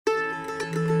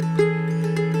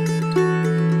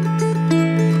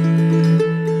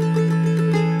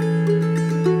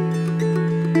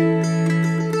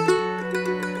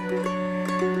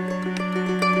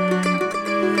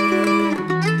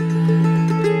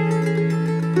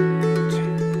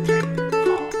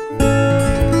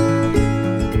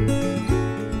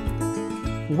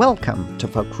Welcome to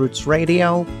Folk Roots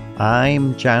Radio.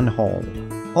 I'm Jan Hall.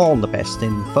 All the best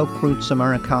in folk roots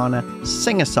Americana,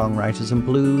 singer-songwriters and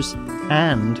blues,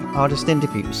 and artist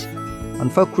interviews. On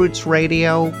Folk Roots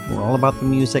Radio, we're all about the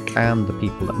music and the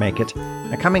people that make it.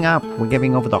 Now coming up, we're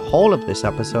giving over the whole of this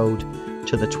episode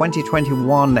to the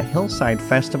 2021 Hillside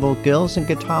Festival Girls and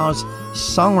Guitars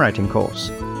Songwriting Course.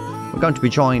 We're going to be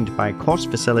joined by course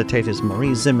facilitators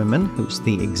Marie Zimmerman, who's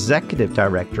the Executive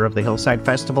Director of the Hillside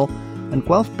Festival, and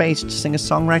Guelph-based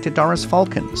singer-songwriter Doris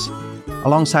Falkins,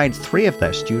 alongside three of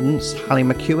their students, Hallie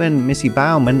McEwen, Missy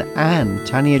Bauman, and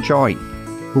Tanya Joy,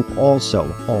 who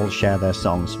also all share their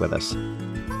songs with us.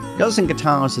 Girls and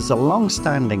Guitars is a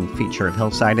long-standing feature of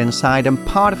Hillside Inside and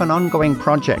part of an ongoing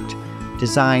project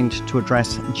designed to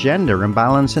address gender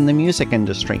imbalance in the music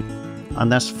industry,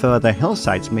 and thus further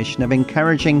Hillside's mission of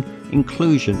encouraging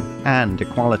inclusion and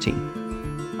equality.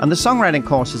 And the songwriting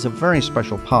course is a very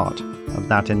special part of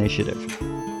that initiative.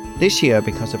 This year,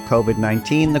 because of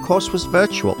COVID-19, the course was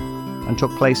virtual and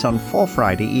took place on 4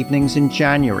 Friday evenings in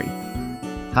January.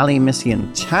 Hallie, Missy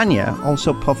and Tanya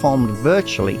also performed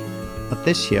virtually at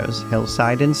this year's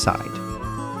Hillside Inside.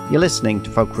 You're listening to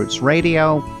Folk Roots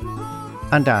Radio,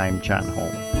 and I'm Jan Hall.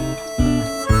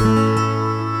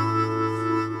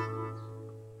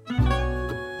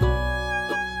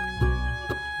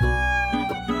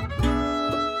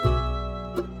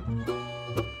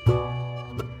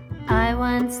 I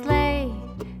once lay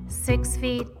 6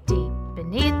 feet deep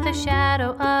beneath the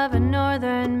shadow of a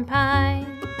northern pine.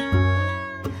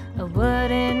 A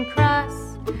wooden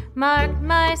cross marked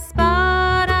my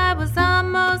spot. I was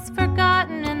almost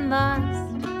forgotten and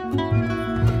lost.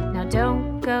 Now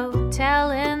don't go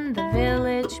telling the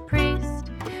village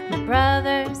priest my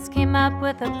brothers came up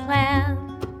with a plan.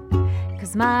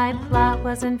 'Cause my plot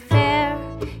wasn't fair,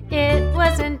 it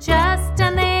wasn't just,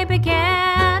 and they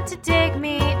began to dig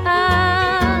me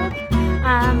up.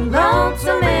 I'm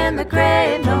lonesome in the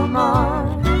grave no more.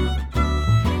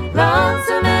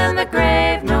 Lonesome in the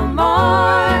grave no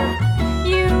more.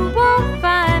 You won't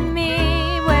find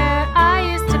me where I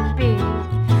used to be.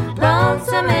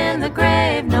 Lonesome in the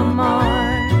grave no more.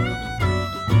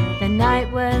 The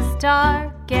night was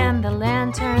dark and the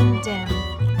lantern dim.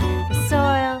 The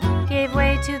soil gave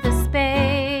way to the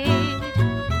spade.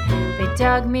 They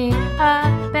dug me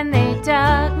up and they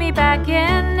dug me back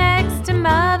in next to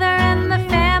Mother in the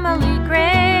family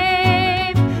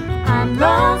grave. I'm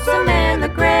lonesome in the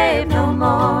grave no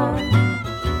more.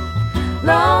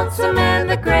 Lonesome in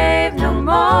the grave no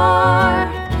more.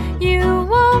 You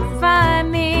won't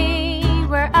find me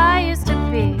where I used to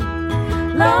be.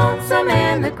 Lonesome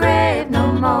in the grave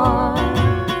no more.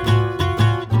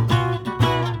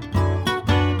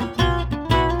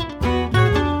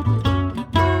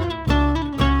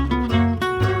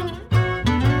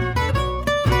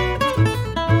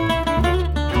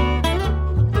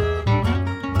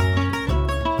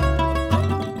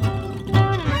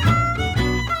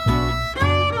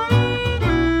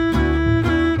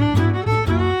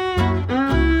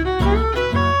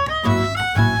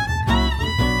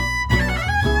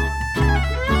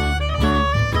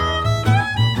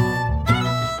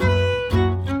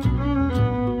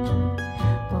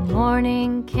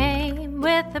 Morning came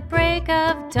with the break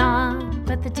of dawn,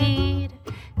 but the deed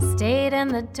stayed in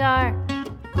the dark.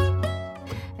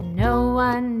 And no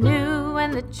one knew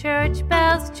when the church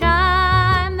bells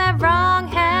chimed that wrong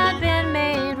had been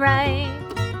made right.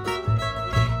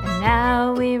 And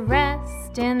now we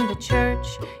rest in the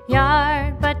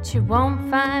churchyard, but you won't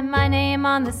find my name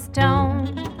on the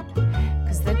stone.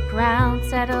 'Cause the ground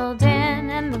settled in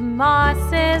and the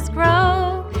mosses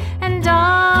grow, and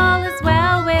all is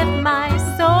well with my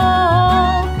soul.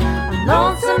 I'm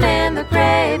lonesome in the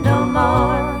grave no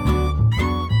more.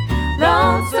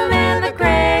 Lonesome in the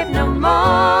grave no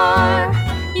more.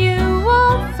 You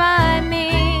won't find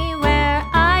me where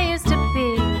I used to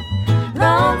be.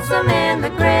 Lonesome in the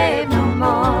grave no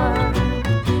more.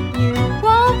 You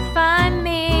won't find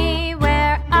me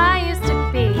where I used to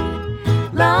be.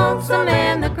 Lonesome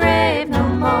in the grave no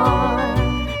more.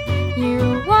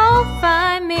 You won't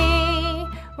find me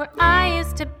where I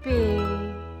used to be.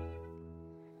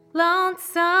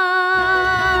 Lonesome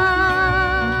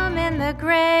in the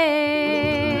grave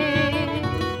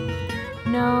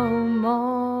no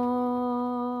more.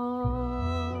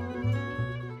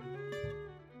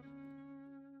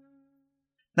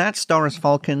 That's Doris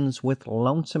Falkins with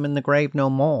Lonesome in the Grave No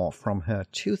More from her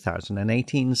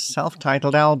 2018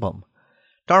 self-titled album.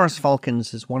 Doris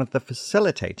Falkins is one of the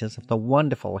facilitators of the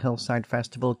wonderful Hillside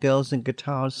Festival Girls and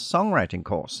Guitars songwriting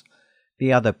course,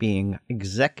 the other being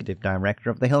Executive Director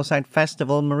of the Hillside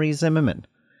Festival, Marie Zimmerman.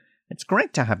 It's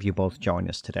great to have you both join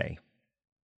us today.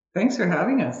 Thanks for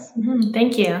having us.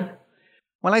 Thank you.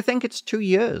 Well, I think it's 2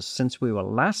 years since we were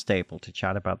last able to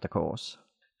chat about the course.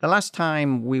 The last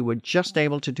time we were just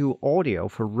able to do audio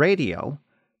for radio,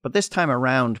 but this time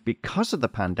around, because of the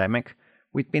pandemic,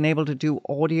 we've been able to do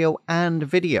audio and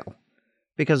video,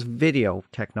 because video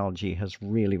technology has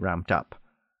really ramped up.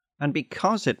 And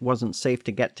because it wasn't safe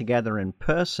to get together in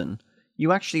person,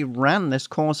 you actually ran this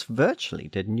course virtually,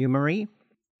 didn't you, Marie?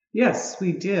 Yes,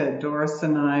 we did. Doris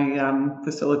and I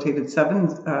facilitated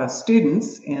 7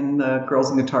 students in the Girls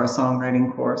and Guitar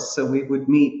Songwriting course. So we would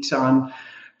meet on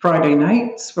Friday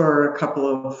nights for a couple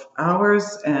of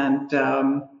hours. And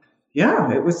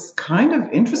it was kind of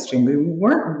interesting. We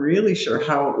weren't really sure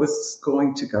how it was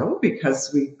going to go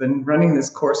because we've been running this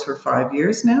course for 5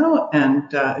 years now. And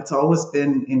it's always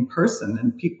been in person.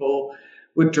 And people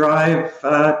would drive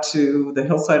to the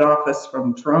Hillside office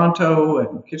from Toronto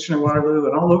and Kitchener-Waterloo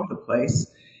and all over the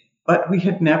place. But we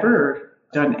had never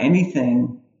done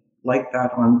anything like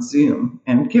that on Zoom.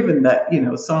 And given that,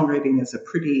 songwriting is a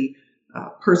pretty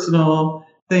personal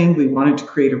thing, we wanted to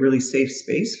create a really safe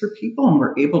space for people, and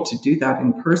we're able to do that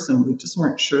in person. We just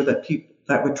weren't sure that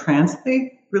that would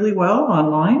translate really well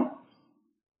online.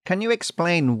 Can you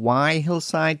explain why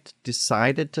Hillside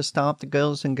decided to start the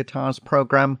Girls and Guitars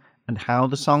program and how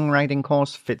the songwriting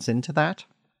course fits into that?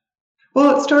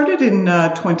 Well, it started in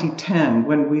 2010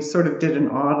 when we sort of did an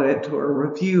audit or a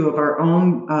review of our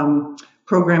own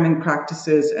programming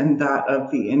practices and that of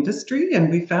the industry, and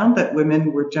we found that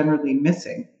women were generally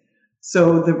missing.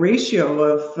 So the ratio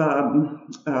of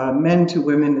men to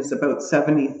women is about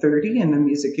 70-30 in the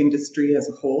music industry as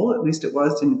a whole, at least it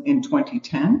was in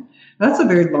 2010. That's a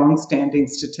very long-standing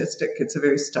statistic. It's a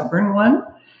very stubborn one.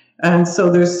 And so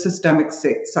there's systemic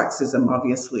sexism,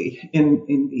 obviously, in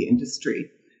the industry.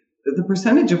 The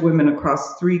percentage of women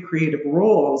across 3 creative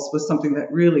roles was something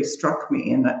that really struck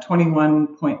me, in that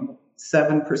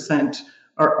 21.7%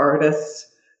 are artists,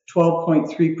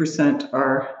 12.3%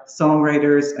 are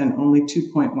songwriters, and only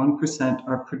 2.1%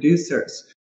 are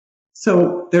producers.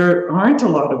 So there aren't a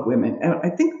lot of women. And I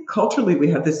think culturally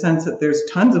we have the sense that there's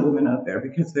tons of women out there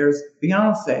because there's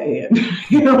Beyonce and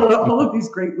all of these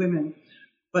great women.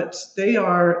 But they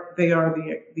are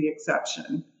the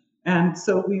exception. And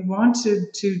so we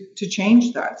wanted to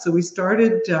change that. So we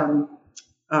started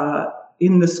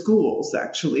in the schools,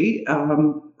 actually,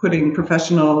 putting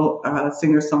professional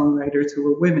singer-songwriters who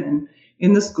were women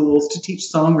in the schools to teach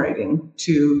songwriting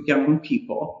to young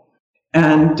people.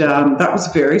 And that was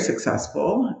very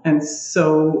successful. And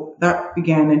so that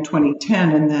began in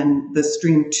 2010. And then the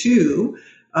Stream 2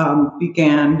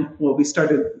 we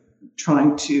started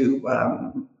trying to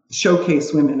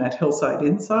showcase women at Hillside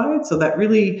Inside. So that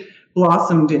really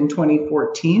blossomed in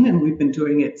 2014, and we've been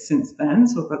doing it since then,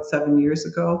 so about 7 years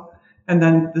ago. And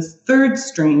then the third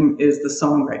stream is the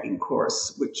songwriting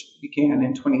course, which began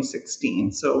in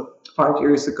 2016, so 5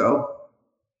 years ago.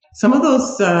 Some of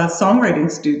those songwriting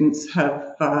students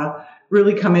have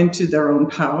really come into their own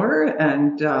power,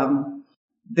 and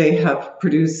they have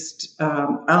produced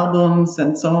albums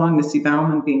and so on, Missy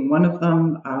Bauman being one of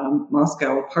them,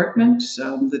 Moscow Apartment.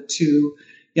 The 2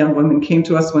 young women came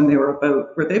to us when they were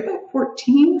about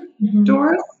 14,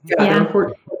 Doris? Yeah, they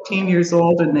were 14 years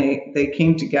old, and they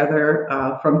came together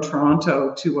from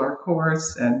Toronto to our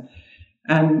course, and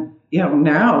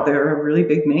now they're a really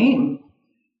big name.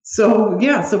 So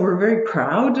we're very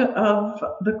proud of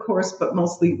the course, but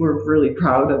mostly we're really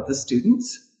proud of the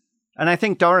students. And I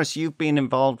think, Doris, you've been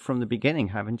involved from the beginning,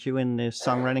 haven't you, in the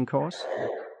songwriting course?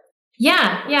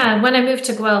 Yeah. When I moved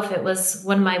to Guelph, it was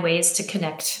one of my ways to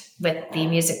connect with the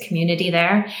music community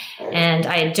there. And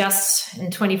I had just,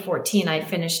 in 2014, I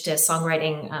finished a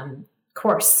songwriting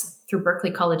course through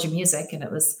Berklee College of Music. And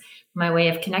it was my way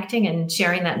of connecting and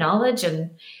sharing that knowledge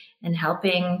and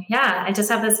helping. Yeah, I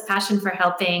just have this passion for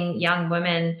helping young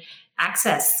women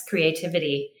access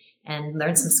creativity and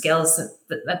learn some skills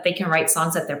that they can write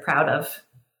songs that they're proud of.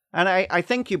 And I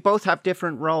think you both have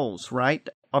different roles, right?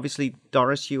 Obviously,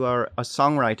 Doris, you are a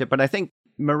songwriter, but I think,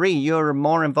 Marie, you're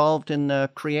more involved in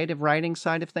the creative writing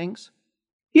side of things?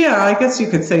 Yeah, I guess you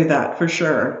could say that for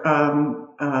sure.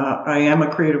 I am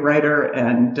a creative writer,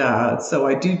 and so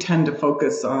I do tend to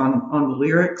focus on the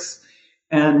lyrics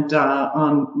and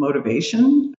on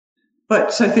motivation.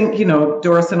 But I think,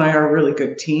 Doris and I are a really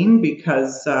good team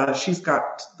because she's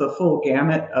got the full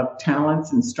gamut of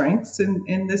talents and strengths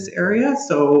in this area.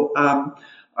 So I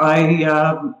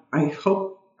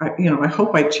hope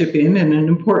I chip in an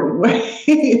important way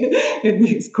in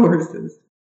these courses.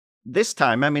 This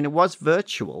time, it was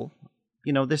virtual.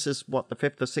 This is the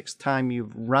 5th or 6th time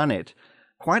you've run it.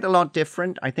 Quite a lot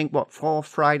different. I think 4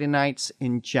 Friday nights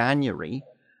in January.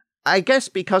 I guess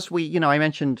because I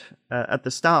mentioned at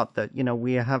the start that,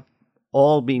 we have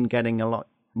all been getting a lot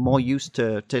more used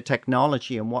to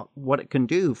technology and what it can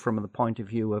do from the point of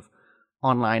view of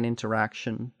online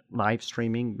interaction, live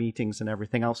streaming, meetings and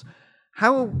everything else.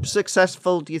 How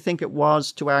successful do you think it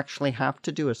was to actually have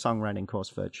to do a songwriting course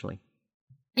virtually?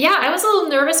 Yeah, I was a little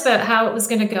nervous about how it was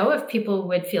going to go, if people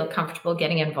would feel comfortable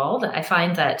getting involved. I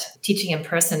find that teaching in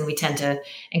person, we tend to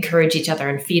encourage each other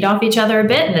and feed off each other a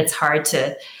bit, and it's hard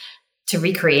to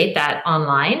recreate that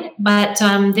online. But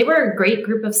they were a great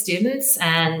group of students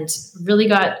and really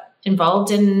got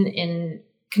involved in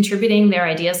contributing their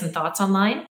ideas and thoughts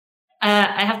online.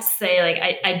 I have to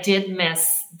say, I did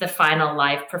miss the final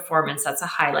live performance. That's a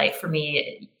highlight for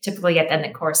me. Typically at the end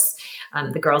of the course,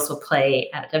 the girls will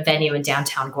play at a venue in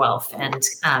downtown Guelph and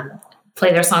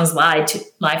play their songs live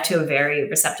to a very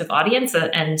receptive audience.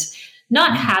 And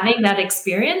not having that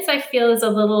experience, I feel, is a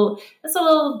little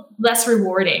less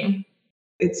rewarding.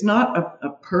 It's not a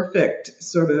perfect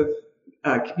sort of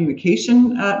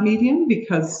communication medium,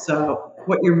 because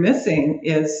what you're missing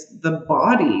is the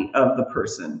body of the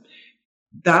person.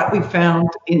 That we found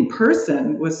in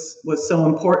person was so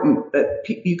important, that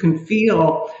you can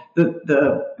feel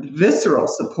the visceral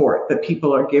support that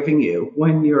people are giving you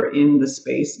when you're in the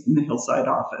space in the Hillside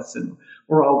office and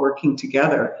we're all working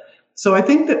together. So I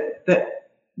think that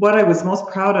what I was most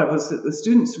proud of was that the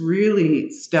students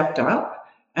really stepped up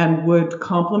and would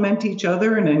compliment each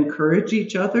other and encourage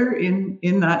each other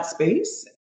in that space.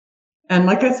 And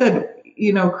like I said,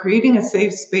 creating a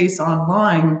safe space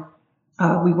online,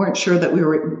 we weren't sure that we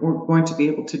were going to be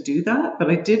able to do that,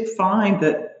 but I did find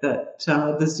that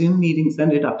the Zoom meetings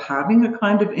ended up having a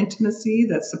kind of intimacy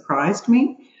that surprised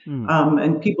me,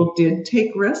 and people did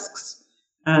take risks,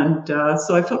 and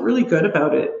so I felt really good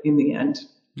about it in the end.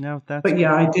 No, but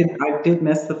yeah, I did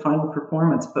miss the final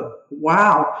performance, but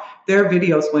wow, their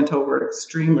videos went over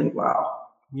extremely well.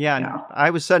 Yeah.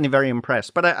 I was certainly very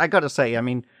impressed, but I got to say, I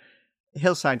mean,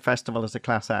 Hillside Festival is a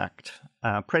class act,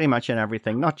 pretty much in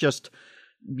everything, not just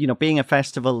being a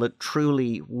festival that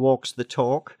truly walks the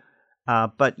talk,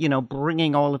 but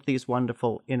bringing all of these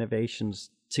wonderful innovations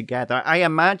together. I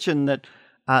imagine that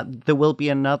there will be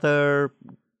another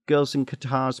Girls and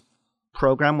Guitars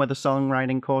program with a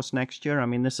songwriting course next year. I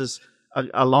mean, this is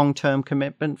a long-term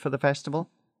commitment for the festival.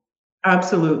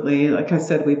 Absolutely. Like I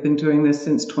said, we've been doing this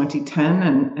since 2010,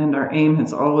 and our aim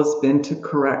has always been to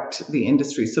correct the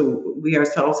industry. So we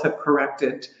ourselves have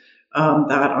corrected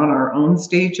that on our own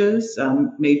stages,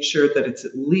 made sure that it's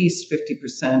at least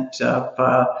 50%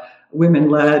 of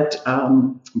women-led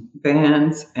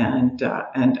bands and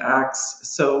acts.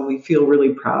 So we feel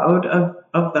really proud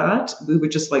of that. We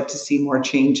would just like to see more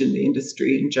change in the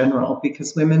industry in general,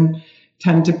 because women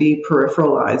tend to be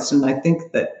peripheralized. And I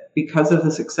think that because of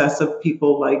the success of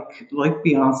people like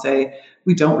Beyonce,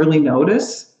 we don't really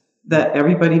notice that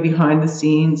everybody behind the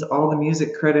scenes, all the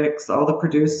music critics, all the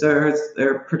producers,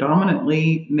 they're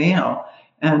predominantly male.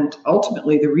 And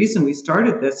ultimately, the reason we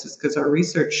started this is because our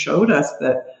research showed us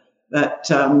that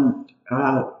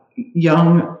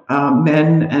young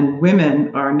men and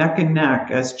women are neck and neck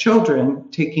as children,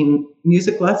 taking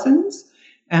music lessons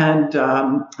and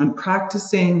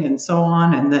practicing and so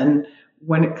on. And then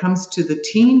when it comes to the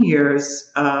teen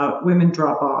years, women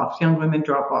drop off, young women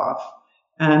drop off.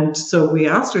 And so we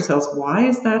asked ourselves, why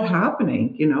is that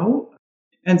happening?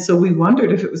 And so we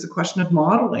wondered if it was a question of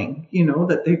modeling,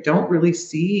 that they don't really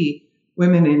see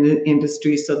women in the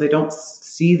industry, so they don't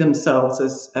see themselves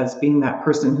as being that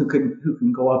person who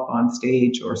can go up on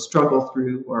stage or struggle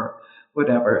through or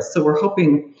whatever. So we're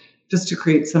hoping just to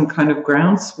create some kind of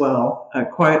groundswell,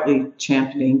 quietly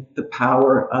championing the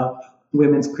power of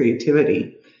women's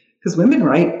creativity, because women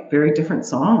write very different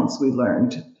songs, we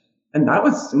learned. And that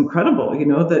was incredible,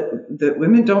 that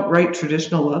women don't write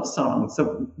traditional love songs.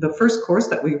 So the first course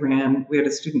that we ran, we had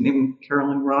a student named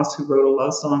Carolyn Ross who wrote a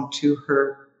love song to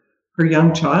her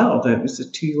young child. It was a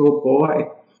 2-year-old boy.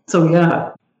 So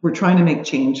yeah, we're trying to make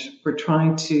change. We're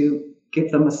trying to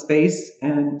give them a space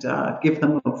and give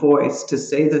them a voice to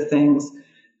say the things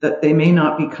that they may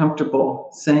not be comfortable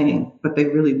saying, but they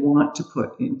really want to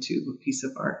put into a piece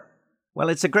of art. Well,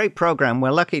 it's a great program.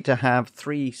 We're lucky to have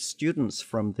 3 students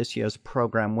from this year's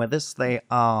program with us. They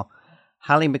are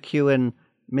Hallie McEwen,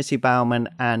 Missy Bauman,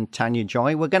 and Tanya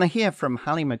Joy. We're going to hear from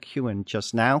Hallie McEwen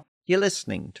just now. You're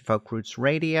listening to Folk Roots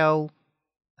Radio,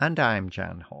 and I'm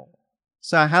Jan Hall.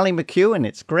 So, Hallie McEwen,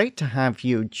 it's great to have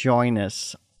you join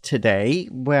us today.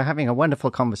 We're having a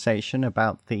wonderful conversation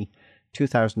about the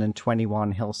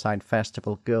 2021 Hillside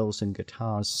Festival Girls and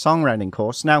Guitars songwriting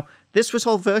course. Now, this was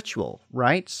all virtual,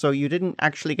 right? So you didn't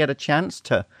actually get a chance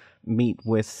to meet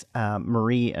with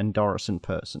Marie and Doris in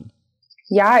person?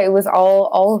 Yeah, it was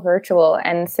all virtual.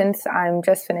 And since I'm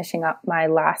just finishing up my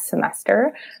last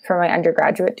semester for my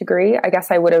undergraduate degree, I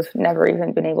guess I would have never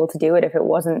even been able to do it if it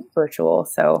wasn't virtual.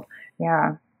 So,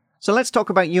 yeah. So let's talk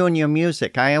about you and your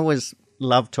music. I always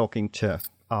love talking to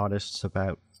artists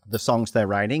about the songs they're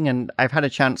writing, and I've had a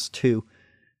chance to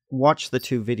watch the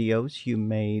 2 videos you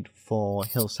made for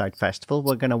Hillside Festival.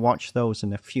 We're going to watch those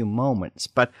in a few moments,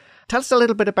 but tell us a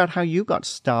little bit about how you got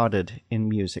started in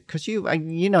music, because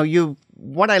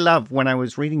what I love when I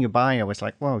was reading your bio, I was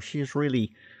like, whoa, she's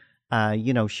really,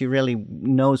 she really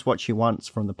knows what she wants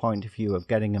from the point of view of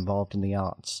getting involved in the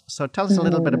arts. So tell us a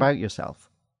little bit about yourself.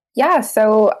 Yeah,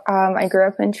 so I grew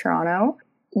up in Toronto.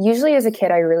 Usually as a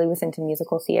kid, I really was into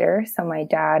musical theater. So my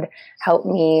dad helped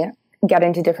me get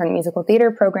into different musical theater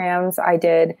programs. I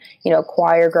did,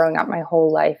 choir growing up my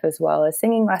whole life, as well as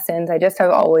singing lessons. I just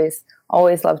have always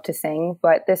loved to sing.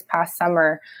 But this past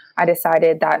summer, I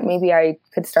decided that maybe I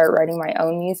could start writing my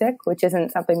own music, which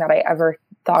isn't something that I ever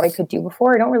thought I could do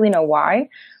before. I don't really know why.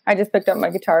 I just picked up my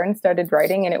guitar and started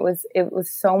writing, and it was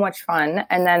so much fun.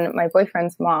 And then my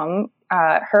boyfriend's mom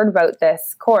heard about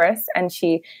this chorus, and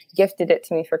she gifted it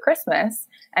to me for Christmas.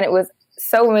 And it was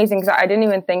so amazing because I didn't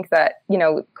even think that,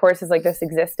 choruses like this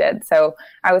existed. So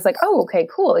I was like, oh, okay,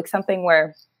 cool. Like something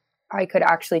where I could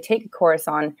actually take a course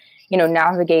on,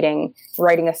 navigating,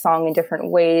 writing a song in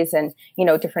different ways and,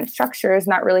 different structures.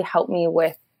 And that really helped me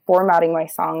with formatting my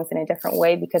songs in a different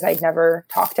way because I'd never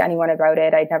talked to anyone about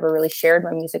it. I'd never really shared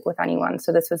my music with anyone.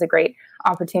 So this was a great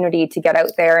opportunity to get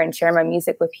out there and share my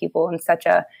music with people in such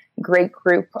a great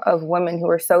group of women who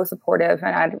were so supportive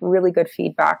and had really good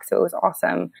feedback. So it was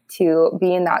awesome to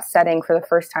be in that setting for the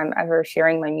first time ever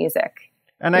sharing my music.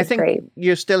 And I think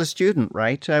you're still a student,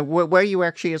 right? Where are you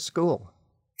actually at school?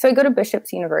 So I go to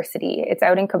Bishop's University. It's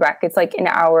out in Quebec. It's like an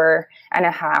hour and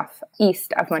a half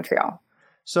east of Montreal.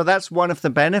 So that's one of the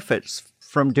benefits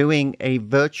from doing a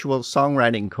virtual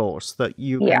songwriting course, that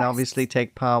you can obviously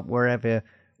take part wherever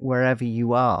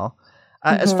you are.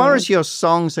 As far as your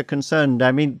songs are concerned,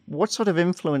 I mean, what sort of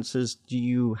influences do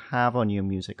you have on your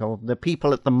music, or the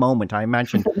people at the moment? I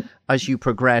imagine as you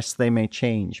progress, they may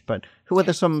change. But who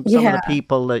are some of the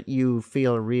people that you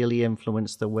feel really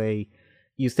influence the way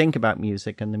you think about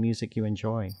music and the music you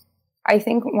enjoy? I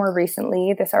think more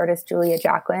recently, this artist, Julia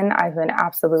Jacklin, I've been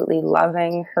absolutely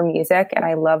loving her music, and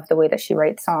I love the way that she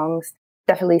writes songs.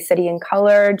 Definitely City and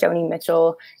Color, Joni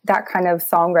Mitchell, that kind of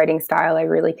songwriting style I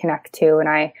really connect to. And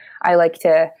I like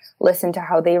to listen to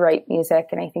how they write music.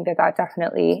 And I think that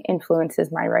definitely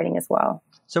influences my writing as well.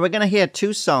 So we're going to hear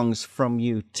 2 songs from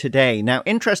you today. Now,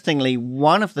 interestingly,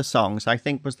 one of the songs I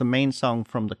think was the main song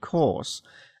from the course.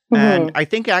 And I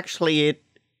think actually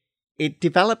it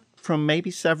developed from maybe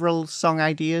several song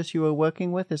ideas you were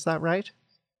working with. Is that right?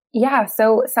 Yeah.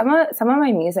 So some of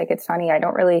my music, it's funny. I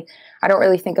don't really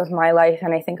think of my life,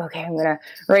 and I think, okay, I'm going to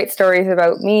write stories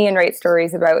about me and write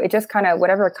stories about it. Just kind of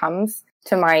whatever comes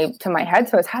to my head.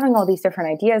 So I was having all these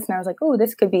different ideas, and I was like, oh,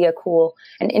 this could be a cool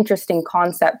and interesting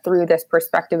concept through this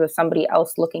perspective of somebody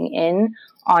else looking in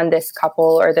on this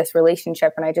couple or this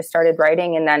relationship. And I just started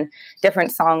writing, and then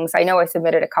different songs. I know I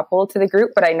submitted a couple to the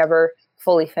group, but I never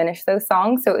fully finished those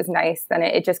songs. So it was nice. Then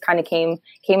it just kind of came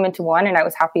into one, and I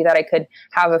was happy that I could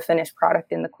have a finished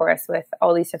product in the chorus with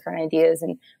all these different ideas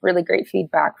and really great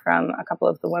feedback from a couple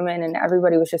of the women, and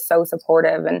everybody was just so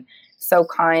supportive and so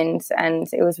kind, and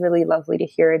it was really lovely to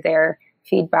hear their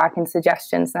feedback and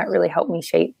suggestions that really helped me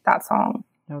shape that song.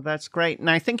 Oh, that's great. And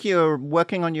I think you're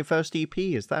working on your first EP,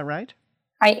 is that right?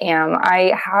 I am.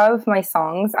 I have my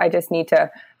songs. I just need to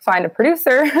find a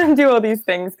producer and do all these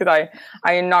things because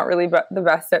I am not really the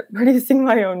best at producing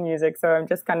my own music. So I'm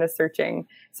just kind of searching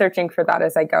for that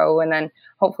as I go. And then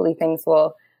hopefully things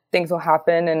will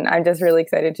happen. And I'm just really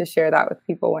excited to share that with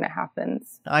people when it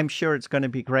happens. I'm sure it's going to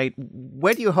be great.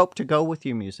 Where do you hope to go with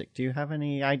your music? Do you have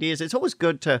any ideas? It's always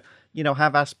good to,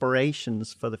 have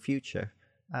aspirations for the future.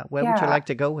 Where would you like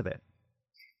to go with it?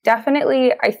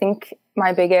 Definitely, I think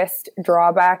my biggest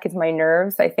drawback is my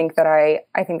nerves. I think that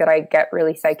I get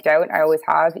really psyched out. I always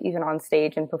have, even on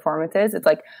stage and performances. It's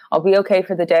like I'll be okay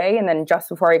for the day, and then just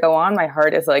before I go on, my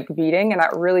heart is like beating, and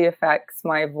that really affects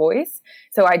my voice.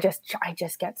 So I just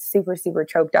get super, super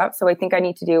choked up. So I think I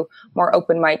need to do more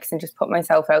open mics and just put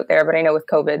myself out there. But I know with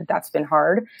COVID, that's been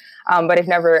hard. But I've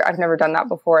never done that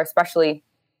before, especially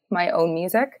my own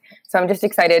music. So I'm just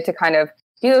excited to kind of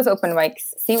do those open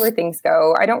mics, see where things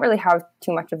go. I don't really have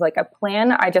too much of like a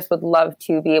plan. I just would love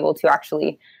to be able to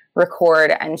actually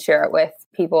record and share it with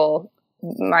people,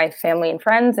 my family and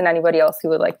friends, and anybody else who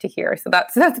would like to hear. So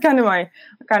that's kind of my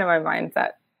mindset.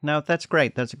 No, that's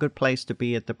great. That's a good place to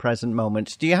be at the present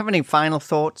moment. Do you have any final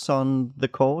thoughts on the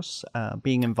course,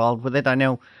 being involved with it? I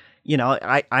know,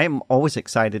 I'm always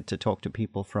excited to talk to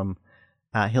people from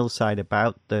Hillside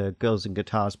about the Girls and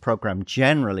Guitars program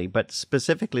generally, but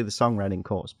specifically the songwriting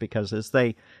course, because as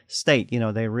they state,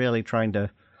 they're really trying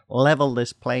to level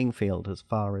this playing field as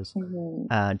far as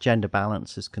gender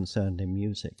balance is concerned in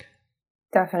music.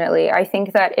 Definitely. I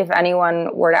think that if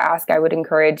anyone were to ask, I would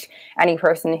encourage any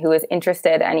person who is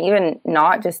interested, and even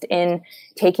not just in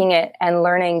taking it and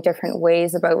learning different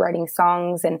ways about writing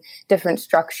songs and different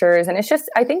structures. And it's just,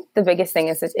 I think the biggest thing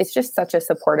is it's just such a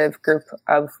supportive group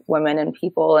of women and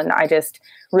people. And I just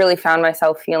really found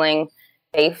myself feeling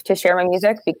safe to share my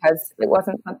music because it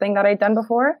wasn't something that I'd done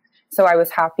before. So I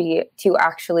was happy to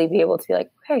actually be able to be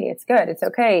like, hey, it's good. It's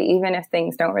okay. Even if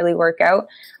things don't really work out,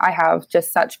 I have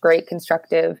just such great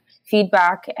constructive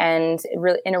feedback and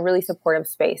really in a really supportive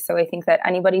space. So I think that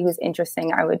anybody who's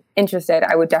interested,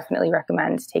 I would definitely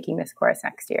recommend taking this course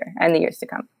next year and the years to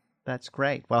come. That's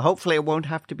great. Well, hopefully it won't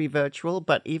have to be virtual,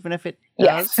 but even if it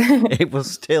does, it will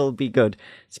still be good.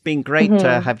 It's been great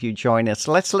to have you join us.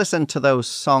 Let's listen to those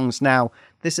songs now.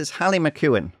 This is Hallie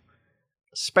McEwen,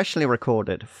 specially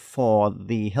recorded for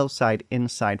the Hillside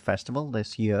Inside Festival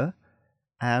this year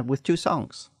with 2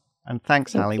 songs. And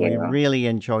thanks, Hallie. We really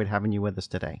enjoyed having you with us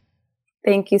today.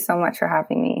 Thank you so much for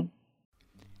having me.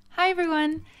 Hi,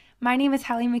 everyone. My name is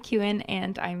Hallie McEwen,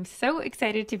 and I'm so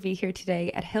excited to be here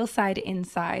today at Hillside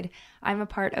Inside. I'm a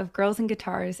part of Girls and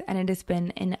Guitars, and it has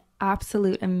been an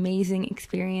absolute amazing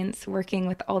experience working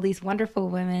with all these wonderful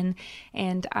women,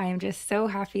 and I'm just so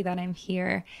happy that I'm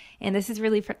here. And this is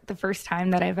really the first time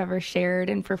that I've ever shared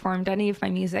and performed any of my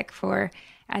music for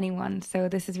anyone, so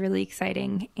this is really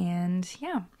exciting. And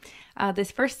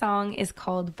this first song is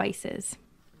called Vices.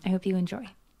 I hope you enjoy.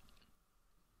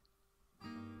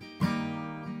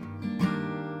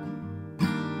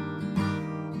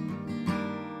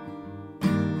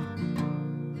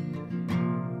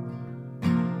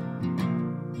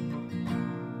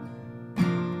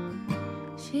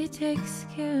 She takes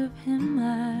care of him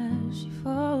as she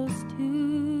falls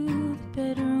to the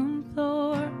bedroom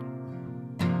floor.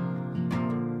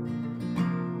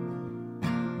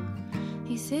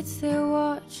 He sits there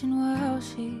watching while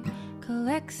she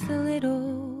collects the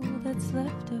little that's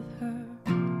left of her.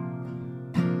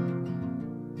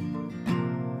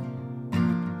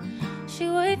 She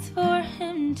waits for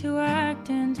him to act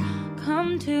and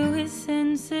come to his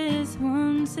senses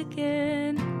once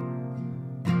again.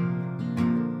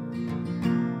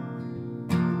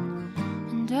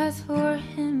 As for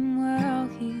him, well,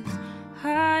 he's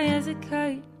high as a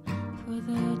kite for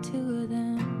the 2 of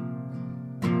them.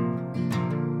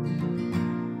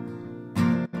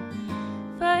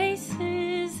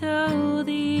 Vices, oh,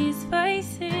 these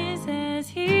vices as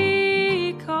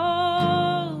he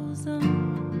calls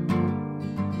them.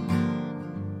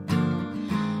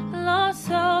 Lost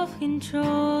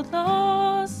self-control,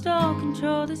 lost all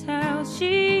control, is how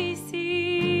she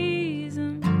sees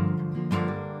him.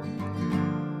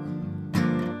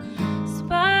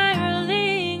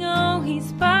 Spiraling,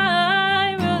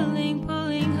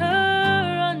 pulling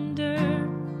her under.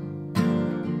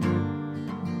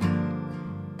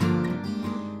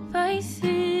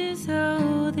 Vices,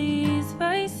 oh, these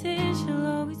vices, she'll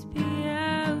always be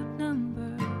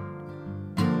outnumbered.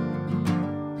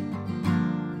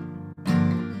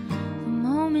 The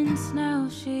moments now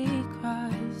she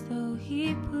cries, though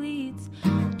he pleads,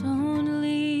 don't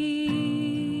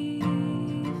leave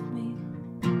me.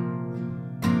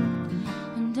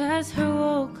 And as her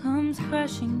wall comes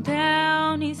crashing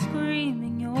down, he's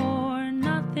screaming, you're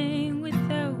nothing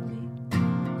without me.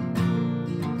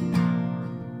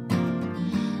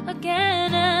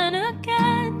 Again and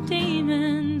again,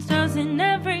 demons, doesn't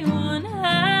everyone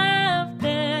have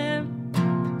them?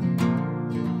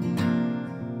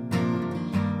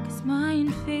 'Cause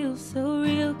mine feels so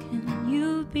real, can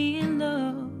you be in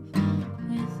love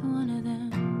with one of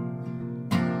them?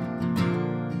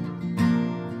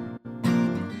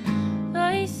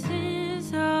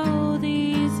 Vices, oh,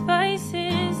 these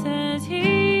vices as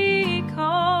he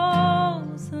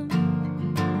calls them.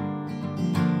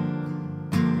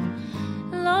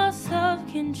 Lost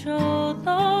self-control,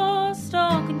 lost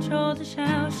all control, is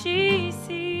how she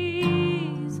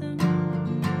sees them.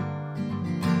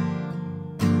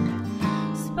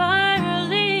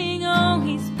 Spiraling, oh,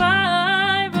 he's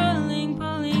spiraling,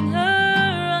 pulling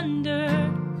her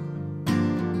under.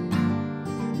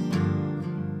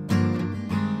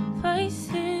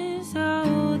 Vices,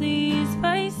 oh, these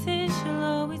vices, she'll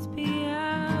always be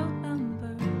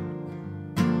outnumbered.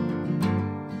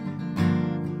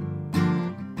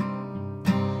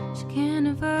 She can't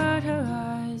avert her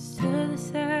eyes to the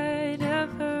sight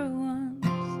of her once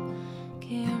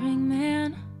caring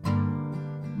man.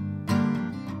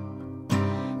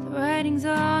 The writing's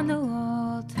on the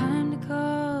wall, time to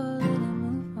call it and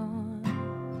move on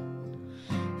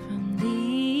from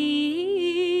these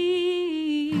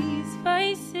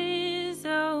vices,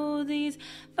 oh, these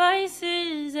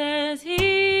vices as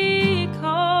he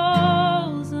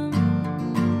calls them.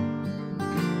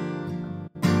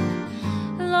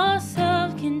 Loss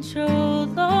of control,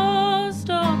 lost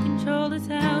all control is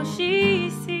how she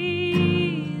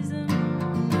sees them.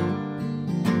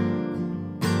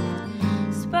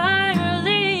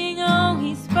 Spiraling, oh,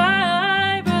 he's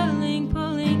spiraling,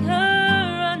 pulling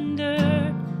her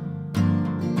under.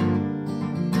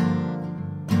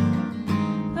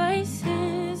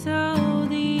 Vices, oh,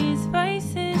 these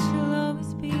vices, she'll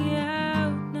always be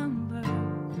outnumbered.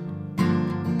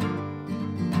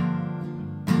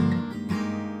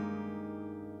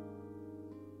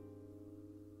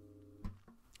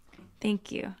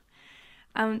 Thank you.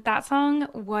 That song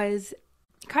was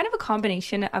kind of a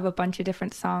combination of a bunch of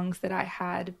different songs that I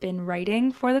had been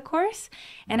writing for the course,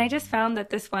 and I just found that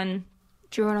this one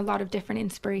drew on a lot of different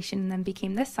inspiration and then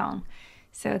became this song.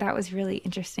 So that was really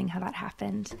interesting how that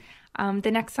happened.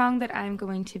 The next song that I'm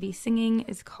going to be singing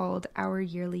is called Our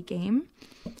Yearly Game.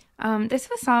 This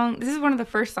is one of the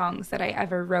first songs that I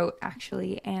ever wrote,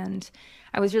 actually, and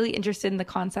I was really interested in the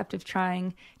concept of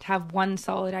trying to have one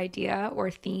solid idea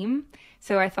or theme.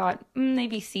 So I thought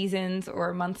maybe seasons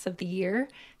or months of the year.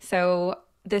 So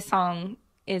this song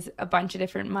is a bunch of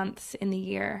different months in the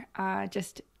year,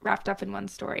 just wrapped up in one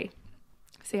story.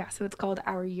 So yeah, so it's called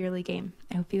Our Yearly Game.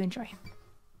 I hope you enjoy.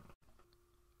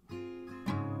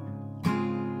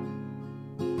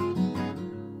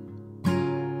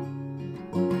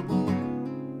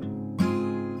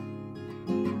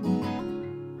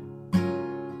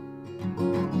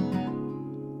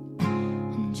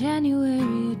 January,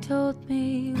 you told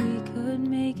me we could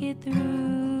make it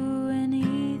through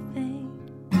anything.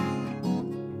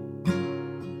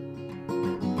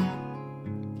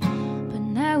 But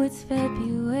now it's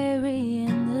February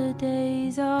and the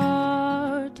days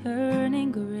are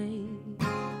turning gray.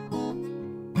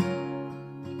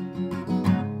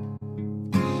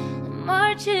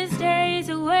 March is days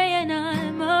away and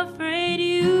I'm afraid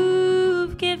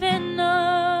you've given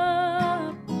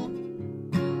up.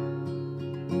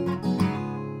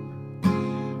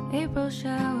 April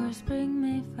showers bring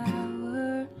me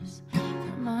flowers,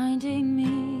 reminding me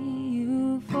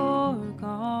you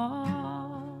forgot.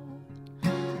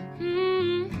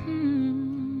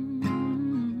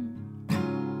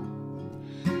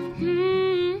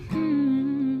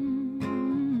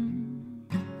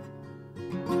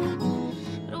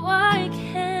 But why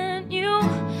can't you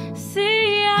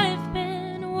see I've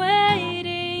been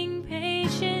waiting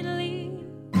patiently?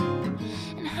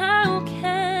 And how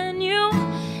can you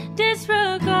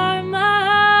disregard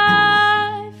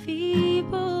my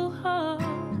feeble heart?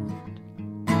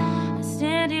 I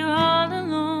stand here all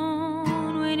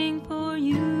alone, waiting for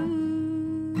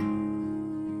you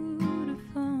to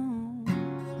phone.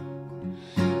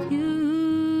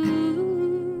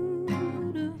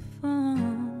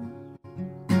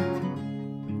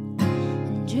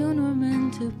 In June we're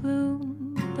meant to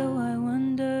bloom, though I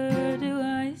wonder, do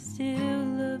I still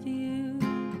love you?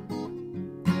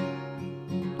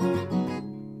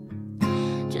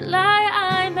 July,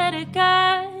 I met a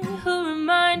guy who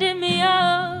reminded me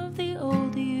of the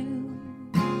old you.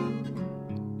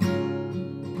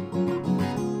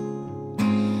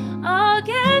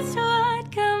 August,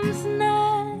 what comes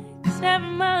next? Never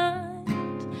mind,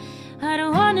 I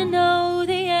don't want to know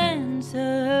the answer.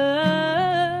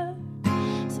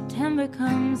 September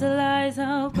comes, the lies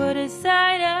I'll put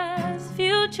aside as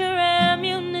future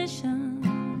ammunition.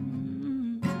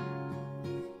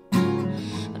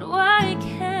 But why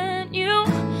can't you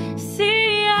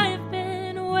see I've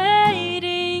been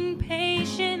waiting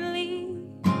patiently?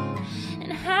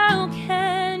 And how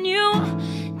can you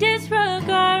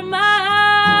disregard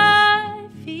my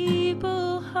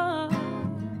feeble heart?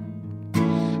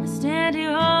 I stand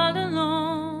here all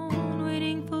alone,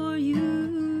 waiting for you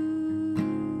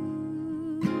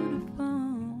to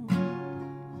phone.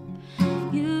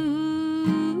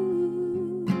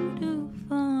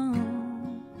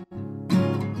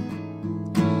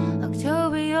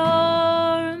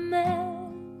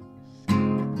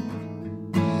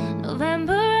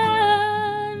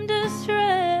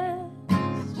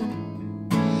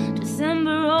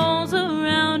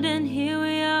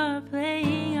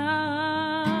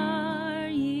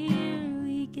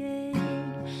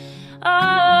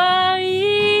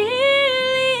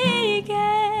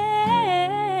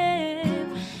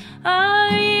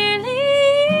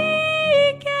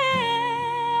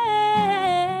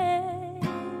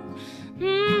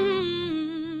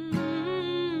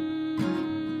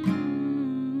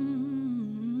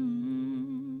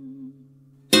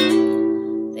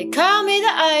 They call me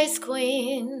the Ice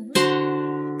Queen,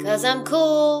 'cause I'm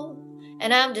cool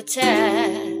and I'm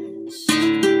detached.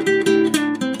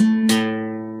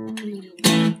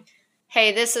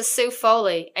 Hey, this is Sue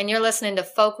Foley, and you're listening to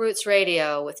Folk Roots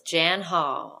Radio with Jan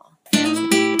Hall.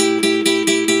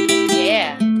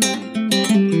 Yeah.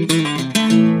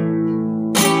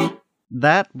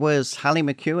 That was Hallie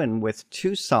McEwen with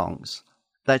 2 songs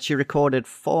that she recorded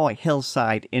for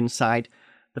Hillside Inside.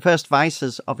 The first Vice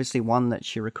is obviously one that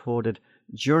she recorded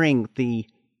during the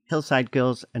Hillside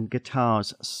Girls and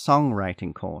Guitars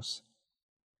songwriting course.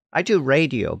 I do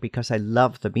radio because I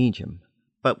love the medium,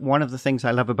 but one of the things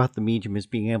I love about the medium is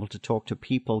being able to talk to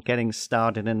people getting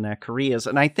started in their careers,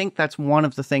 and I think that's one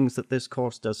of the things that this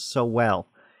course does so well,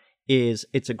 is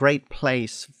it's a great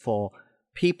place for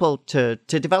people to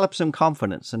develop some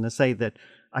confidence and to say that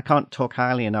I can't talk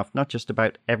highly enough, not just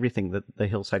about everything that the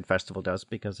Hillside Festival does,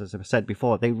 because as I've said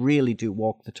before, they really do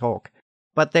walk the talk.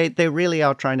 But they really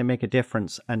are trying to make a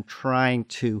difference and trying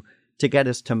to get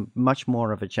us to much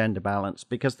more of a gender balance,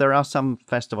 because there are some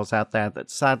festivals out there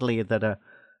that sadly that are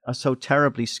so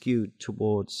terribly skewed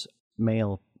towards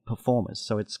male performers.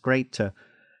 So it's great to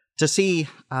see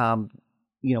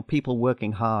people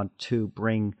working hard to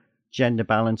bring gender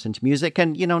balance into music,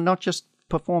 and not just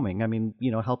performing. I mean,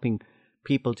 helping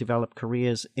people develop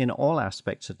careers in all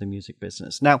aspects of the music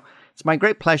business. Now, it's my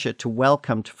great pleasure to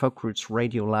welcome to Folk Roots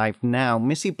Radio Live now,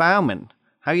 Missy Bauman.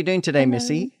 How are you doing today, Hello.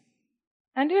 Missy?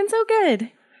 I'm doing so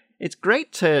good. It's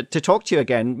great to talk to you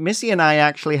again. Missy and I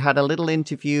actually had a little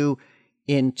interview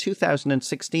in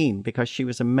 2016 because she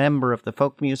was a member of the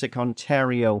Folk Music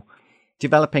Ontario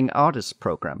Developing Artists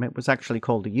Program. It was actually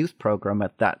called a youth program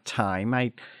at that time.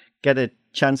 I get a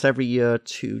chance every year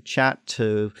to chat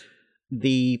to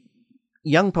the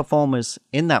young performers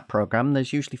in that program.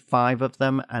 There's usually 5 of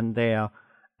them, and they're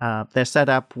set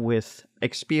up with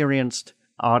experienced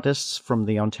artists from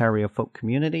the Ontario folk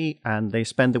community, and they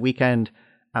spend the weekend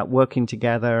working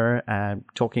together and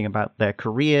talking about their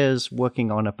careers,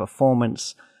 working on a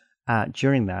performance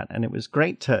during that. And it was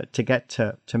great to get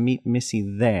to meet Missy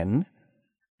then.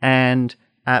 And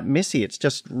Missy, it's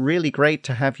just really great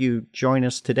to have you join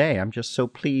us today. I'm just so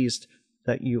pleased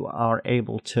that you are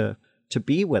able to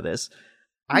be with us.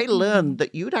 I learned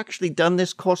that you'd actually done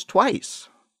this course twice.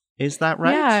 Is that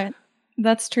right? Yeah,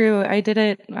 that's true. I did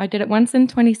it once in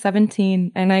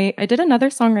 2017, and I did another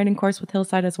songwriting course with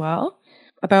Hillside as well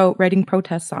about writing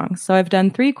protest songs. So I've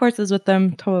done 3 courses with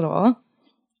them total,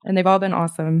 and they've all been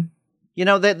awesome.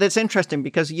 That's interesting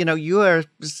because, you are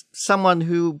someone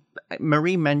who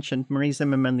Marie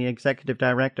Zimmerman, the executive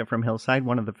director from Hillside,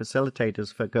 one of the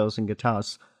facilitators for Girls and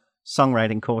Guitars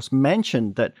songwriting course,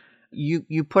 mentioned that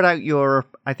you put out your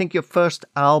first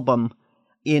album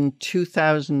in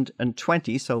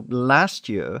 2020, so last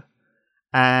year.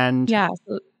 And yeah,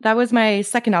 so that was my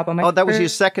second album. That was your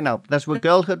second album. That's where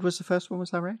Girlhood was the first one,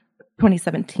 was that right?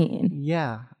 2017.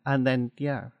 Yeah. And then,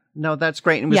 yeah. No, that's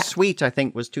great. And it was Sweet, I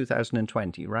think, was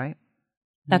 2020, right?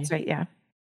 That's right, yeah.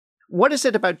 What is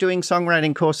it about doing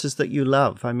songwriting courses that you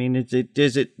love? I mean, is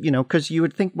it because you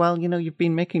would think, well, you've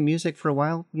been making music for a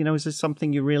while. Is this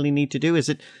something you really need to do? Is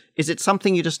it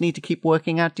something you just need to keep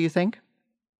working at, do you think?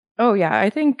 Oh, yeah. I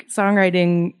think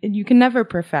songwriting, you can never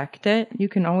perfect it. You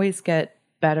can always get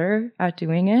better at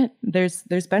doing it.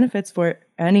 There's benefits for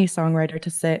any songwriter to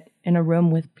sit in a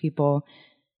room with people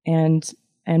and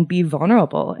be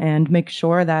vulnerable and make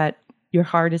sure that your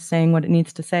heart is saying what it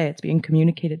needs to say. It's being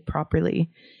communicated properly.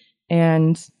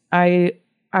 And I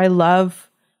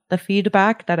love the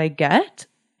feedback that I get.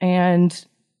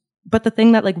 But the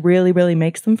thing that really, really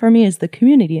makes them for me is the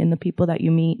community and the people that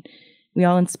you meet. We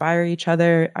all inspire each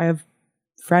other. I have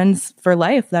friends for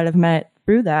life that I've met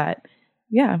through that.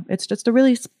 Yeah, it's just a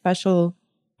really special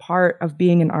part of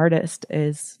being an artist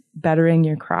is bettering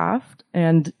your craft.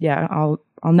 And yeah, I'll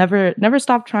never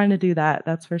stop trying to do that.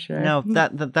 That's for sure. No,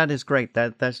 that is great.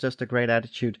 That's just a great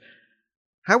attitude.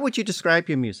 How would you describe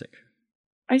your music?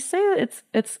 I say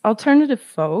it's alternative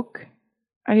folk.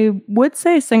 I would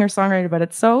say singer-songwriter, but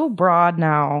it's so broad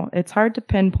now. It's hard to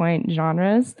pinpoint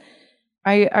genres.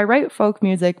 I write folk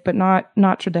music, but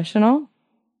not traditional.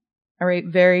 I write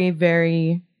very,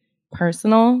 very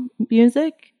personal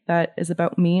music that is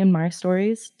about me and my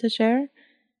stories to share.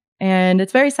 And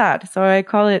it's very sad. So I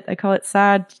call it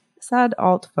sad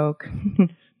alt folk.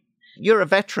 You're a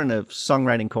veteran of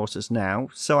songwriting courses now,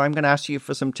 so I'm going to ask you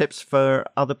for some tips for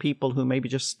other people who may be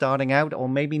just starting out or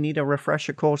maybe need a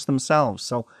refresher course themselves.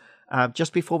 So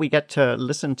just before we get to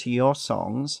listen to your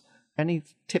songs, any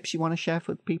tips you want to share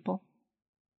with people?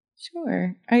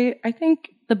 Sure. I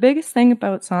think the biggest thing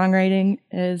about songwriting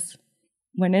is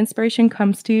when inspiration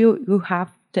comes to you, you have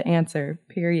to answer,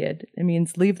 period. It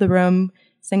means leave the room,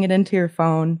 sing it into your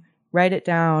phone, write it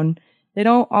down. They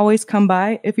don't always come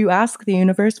by. If you ask the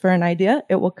universe for an idea,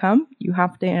 it will come. You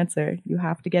have to answer. You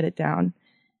have to get it down.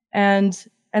 And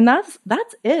that's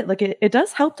it. Like it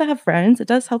does help to have friends. It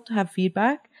does help to have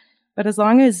feedback. But as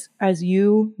long as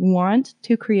you want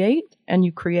to create and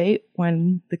you create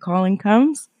when the calling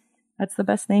comes, that's the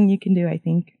best thing you can do, I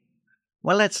think.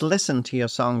 Well, let's listen to your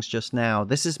songs just now.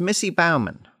 This is Missy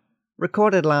Bauman,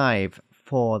 recorded live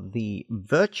for the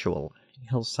virtual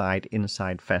Hillside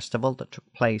Inside Festival that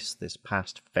took place this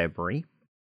past February.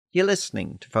 You're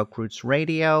listening to Folk Roots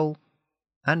Radio,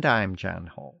 and I'm Jan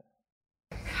Hall.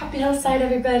 Happy Hillside,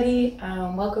 everybody.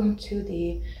 Welcome to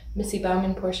the Missy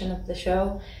Bauman portion of the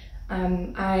show.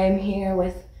 I'm here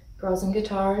with Girls and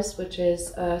Guitars, which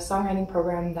is a songwriting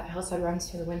program that Hillside runs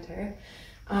through the winter.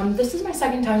 This is my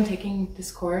second time taking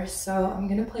this course, so I'm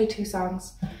going to play two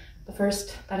songs. The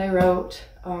first that I wrote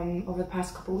over the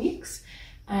past couple weeks,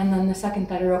 and then the second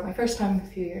that I wrote my first time a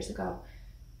few years ago.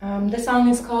 This song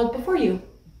is called Before You.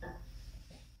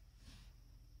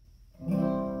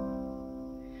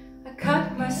 I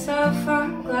cut myself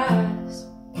from glass,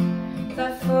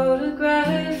 that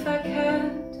photograph I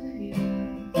kept of you.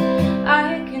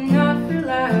 I cannot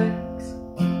relax,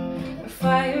 a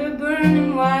fire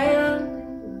burning wild.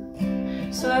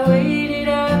 So I waited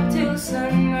up till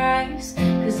sunrise,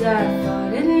 'cause I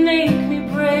thought it'd make me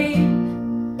brave.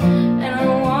 And I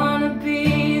wanna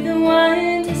be the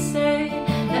one to say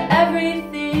that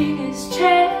everything has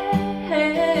changed.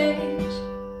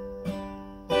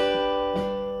 But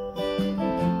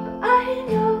I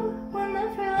know we'll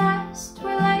never last.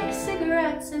 We're like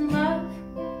cigarettes in love,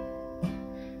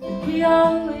 and we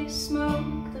always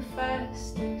smoke the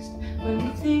fastest when we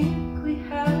think we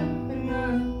have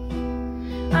enough.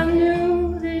 I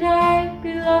knew that I'd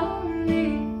be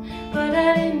lonely, but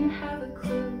I didn't have a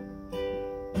clue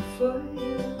before you.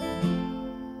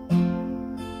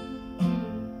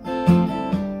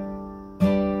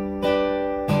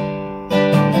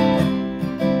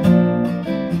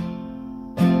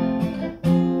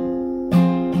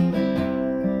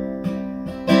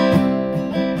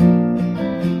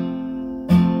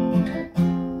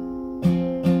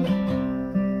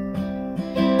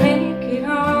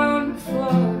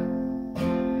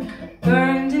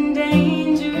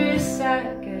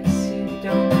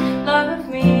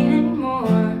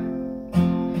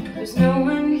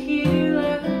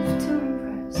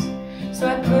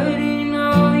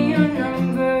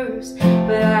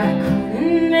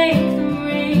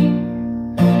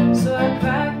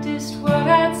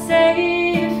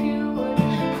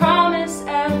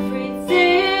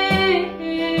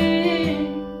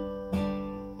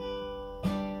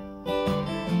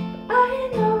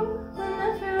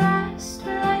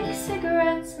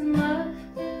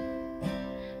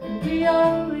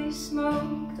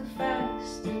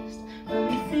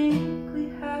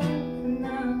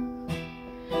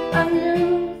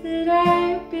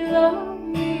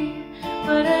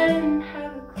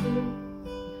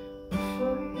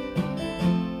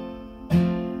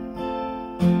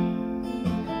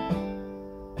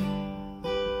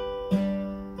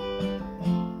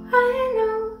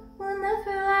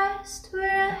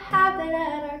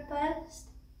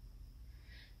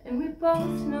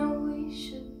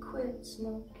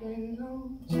 Smoking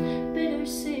those bitter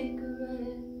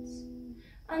cigarettes.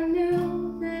 I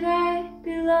knew that I'd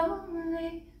be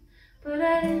lonely, but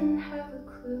I didn't have a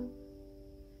clue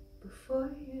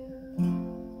before you.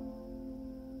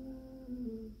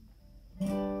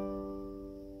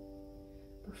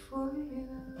 Before you.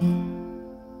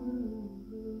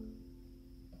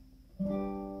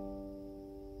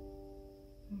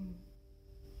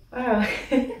 Wow.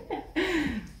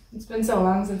 It's been so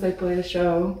long since I played a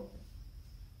show.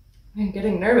 I'm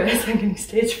getting nervous. I'm getting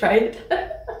stage fright.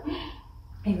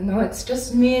 Even though it's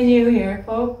just me and you here,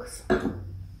 folks.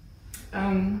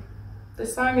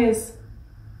 This song is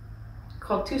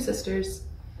called Two Sisters.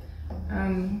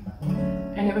 And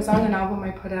it was on an album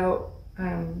I put out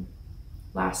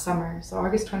last summer, so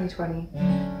August 2020.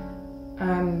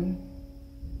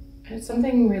 It's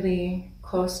something really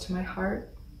close to my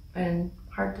heart and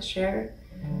hard to share.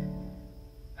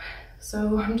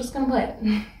 So I'm just gonna play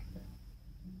it.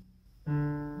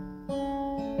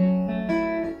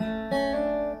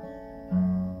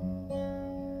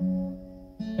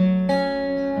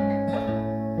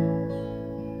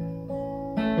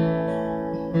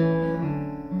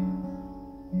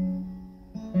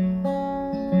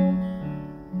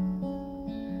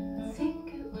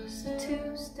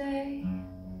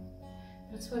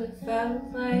 That's what it felt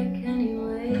like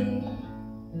anyway.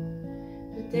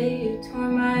 The day you tore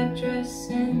my dress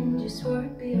and you swore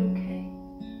it'd be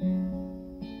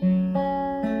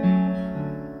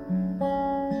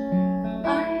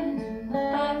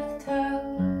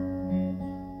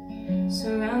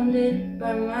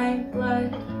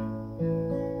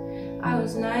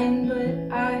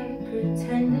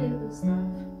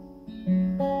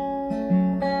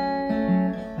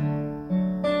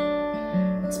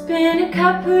a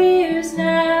couple years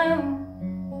now,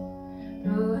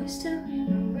 though I still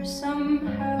remember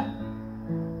somehow,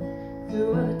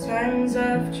 through all the times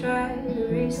I've tried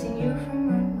erasing you from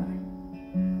my mind.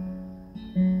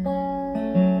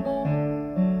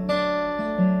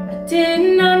 I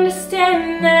didn't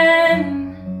understand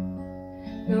then,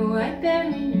 no, I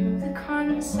barely knew the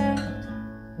concept,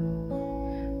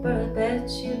 but I bet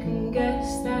you can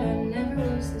guess that I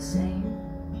never was the same.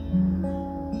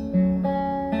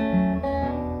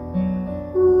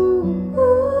 Ooh,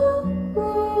 ooh,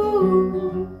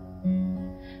 ooh.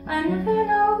 I never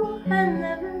know, I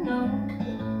never know.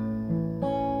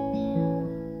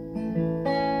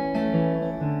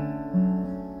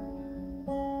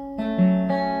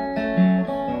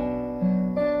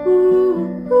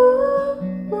 Ooh,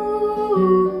 ooh,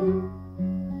 ooh.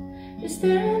 Is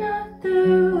there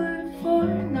another word for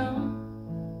no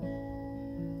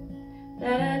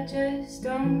that I just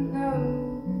don't know?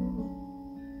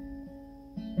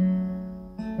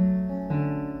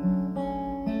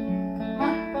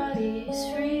 My body is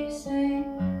freezing,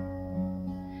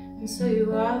 and so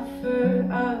you offer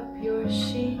up your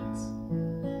sheets.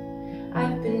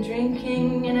 I've been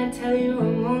drinking and I tell you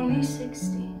I'm only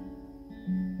 16.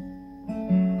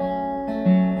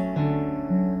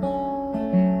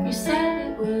 You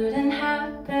said it wouldn't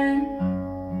happen,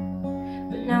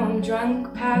 but now I'm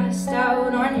drunk, passed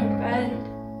out on your bed.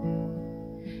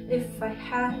 If I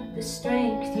had the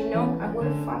strength, you know I would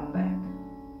have fought back.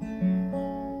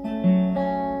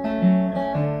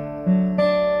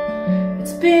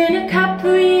 It's been a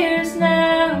couple years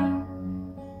now,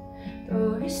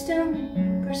 though I still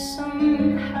remember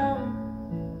somehow,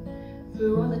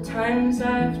 through all the times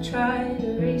I've tried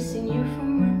erasing you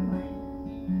from my mind.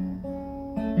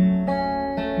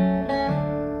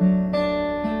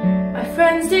 My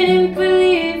friends didn't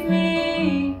believe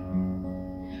me,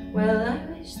 well, I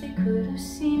wish they could have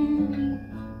seen me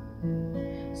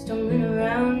stumbling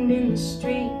around in the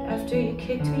street after you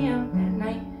kicked me out that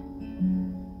night.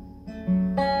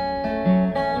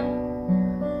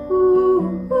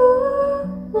 Ooh,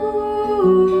 ooh,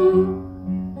 ooh.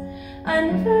 I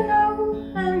never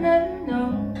know, I never know.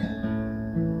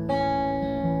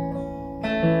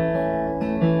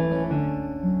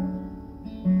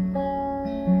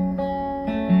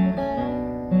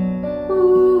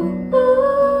 Ooh, ooh,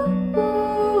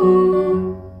 ooh.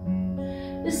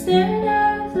 Is there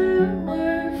another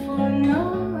word for no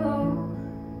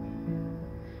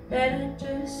that I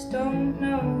just don't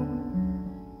know?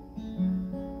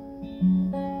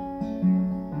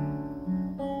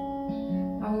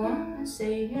 I wanna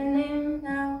say your name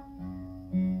now,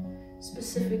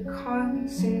 specific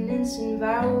consonants and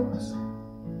vowels,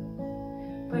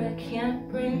 but I can't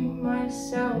bring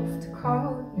myself to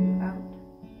call you out.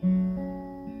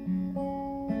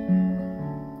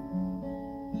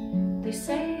 They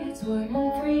say it's 1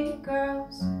 in 3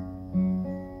 girls,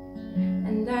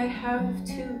 and I have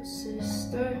 2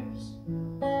 sisters.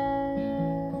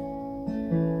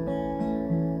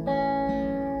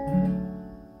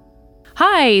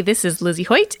 Hi, this is Lizzie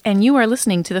Hoyt, and you are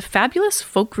listening to the fabulous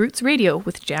Folk Roots Radio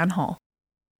with Jan Hall.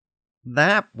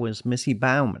 That was Missy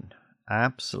Bauman.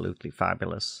 Absolutely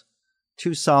fabulous.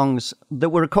 2 songs that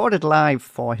were recorded live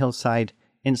for Hillside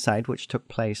Inside, which took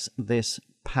place this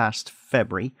past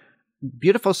February.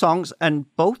 Beautiful songs, and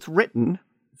both written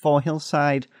for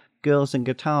Hillside Girls and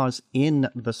Guitars in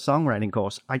the songwriting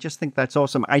course. I just think that's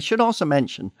awesome. I should also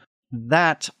mention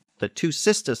that the Two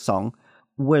Sisters song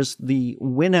was the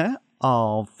winner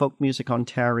of Folk Music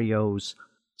Ontario's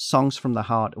Songs from the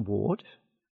Heart Award,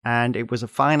 and it was a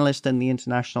finalist in the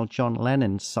International John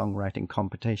Lennon Songwriting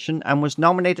Competition and was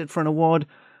nominated for an award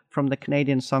from the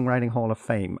Canadian Songwriting Hall of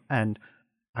Fame. And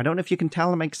I don't know if you can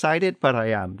tell I'm excited, but I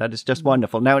am. That is just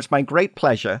wonderful. Now, it's my great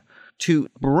pleasure to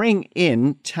bring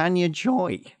in Tanya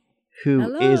Joy,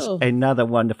 who is another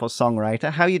wonderful songwriter.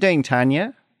 How are you doing,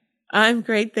 Tanya? I'm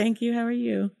great, thank you. How are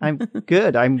you? I'm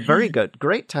good. I'm very good.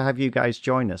 Great to have you guys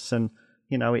join us. And,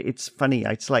 you know, it's funny.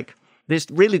 It's like, this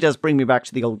really does bring me back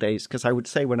to the old days, because I would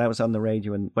say when I was on the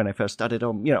radio and when I first started,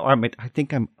 you know, I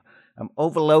think I'm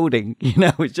overloading, you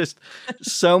know, it's just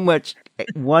so much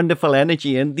wonderful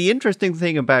energy. And the interesting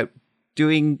thing about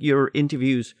doing your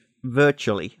interviews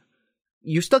virtually,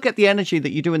 you still get the energy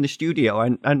that you do in the studio.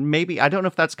 And maybe, I don't know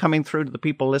if that's coming through to the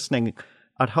people listening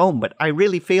at home, but I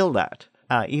really feel that.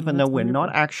 Even though we're not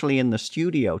actually in the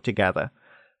studio together,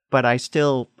 but I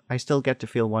still get to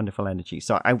feel wonderful energy.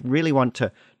 So I really want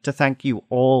to thank you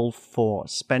all for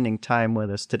spending time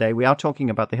with us today. We are talking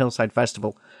about the Hillside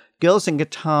Festival Girls and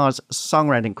Guitars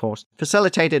songwriting course,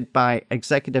 facilitated by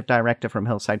Executive Director from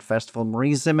Hillside Festival,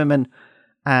 Marie Zimmerman,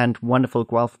 and wonderful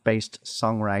Guelph-based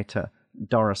songwriter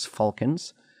Doris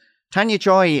Falkins. Tanya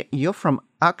Joy, you're from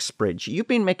Uxbridge. You've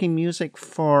been making music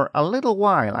for a little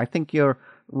while. I think you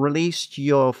released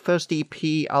your first EP,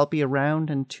 I'll Be Around,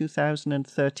 in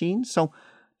 2013. So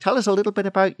tell us a little bit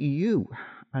about you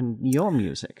and your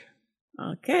music.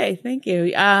 Okay, thank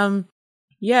you.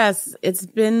 Yes, it's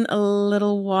been a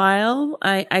little while.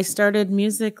 I started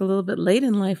music a little bit late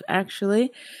in life,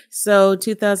 actually. So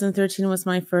 2013 was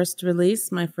my first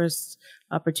release, my first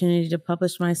opportunity to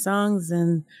publish my songs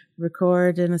and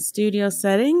record in a studio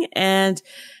setting. And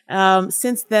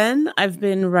since then, I've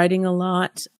been writing a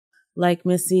lot, like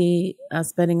Missy,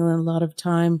 spending a lot of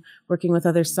time working with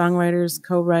other songwriters,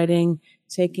 co-writing,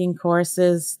 taking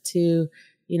courses to,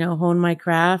 hone my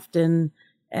craft and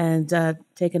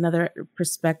take another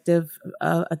perspective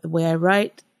at the way I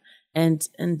write, and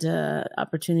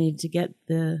opportunity to get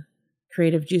the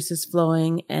creative juices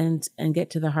flowing and get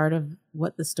to the heart of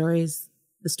what the stories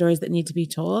that need to be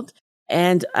told.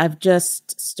 And I've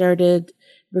just started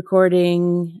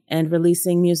recording and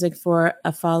releasing music for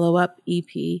a follow-up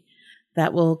EP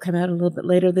that will come out a little bit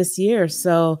later this year.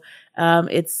 So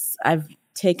I've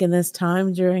taken this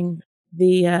time during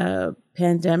the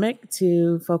pandemic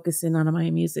to focus in on my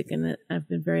music, and I've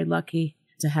been very lucky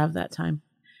to have that time.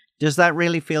 Does that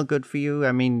really feel good for you?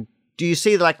 I mean, do you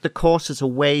see like the course as a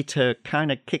way to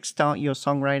kind of kickstart your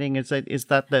songwriting? Is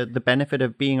that the benefit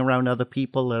of being around other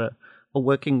people that are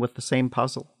working with the same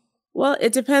puzzle? Well,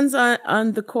 it depends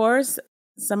on the course.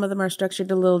 Some of them are structured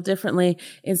a little differently.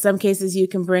 In some cases, you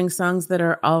can bring songs that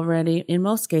are already, in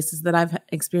most cases that I've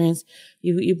experienced,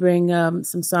 you bring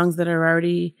some songs that are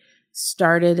already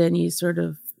started, and you sort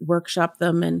of workshop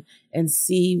them and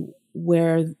see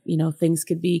where things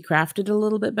could be crafted a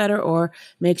little bit better, or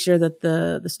make sure that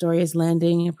the story is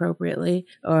landing appropriately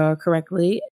or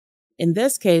correctly. In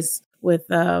this case, with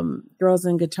Girls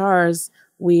and Guitars,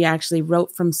 we actually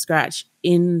wrote from scratch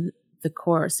in the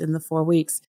course in the 4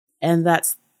 weeks, and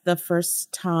that's the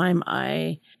first time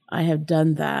I have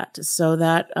done that. So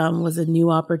that was a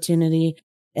new opportunity.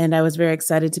 And I was very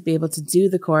excited to be able to do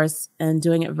the course, and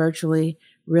doing it virtually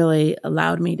really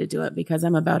allowed me to do it because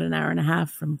I'm about an hour and a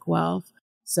half from Guelph.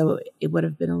 So it would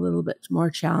have been a little bit more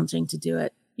challenging to do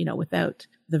it, without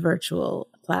the virtual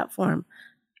platform.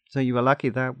 So you were lucky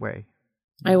that way.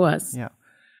 I was. Yeah.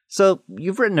 So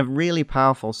you've written a really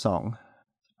powerful song.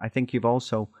 I think you've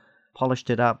also polished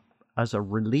it up as a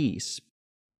release.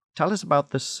 Tell us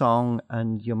about the song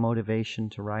and your motivation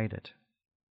to write it.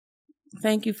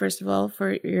 Thank you, first of all,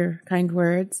 for your kind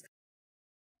words.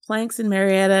 Planks in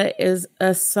Marietta is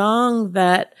a song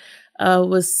that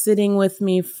was sitting with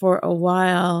me for a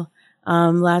while.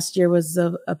 Last year was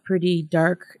a pretty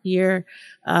dark year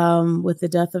with the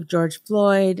death of George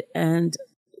Floyd and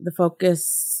the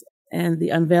focus and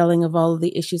the unveiling of all of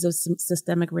the issues of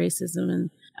systemic racism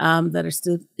and that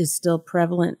is still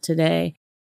prevalent today.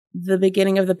 The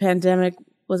beginning of the pandemic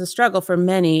was a struggle for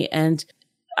many, and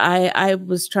I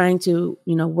was trying to,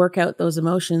 work out those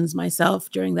emotions myself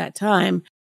during that time.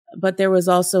 But there was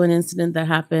also an incident that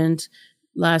happened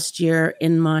last year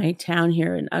in my town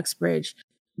here in Uxbridge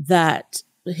that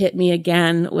hit me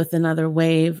again with another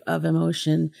wave of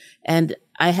emotion. And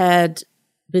I had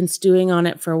been stewing on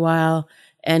it for a while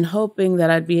and hoping that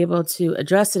I'd be able to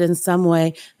address it in some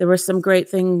way. There were some great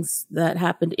things that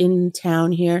happened in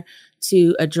town here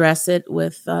to address it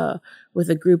with a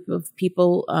group of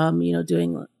people,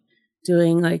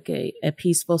 doing like a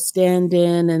peaceful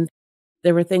stand-in. And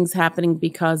there were things happening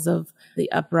because of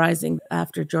the uprising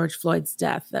after George Floyd's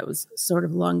death that was sort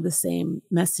of along the same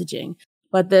messaging.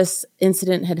 But this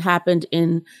incident had happened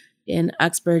in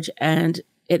Uxbridge, and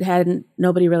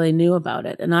nobody really knew about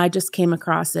it. And I just came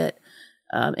across it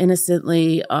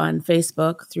innocently on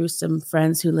Facebook through some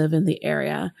friends who live in the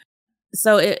area.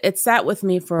 So it sat with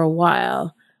me for a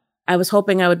while. I was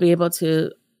hoping I would be able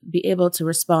to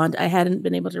respond. I hadn't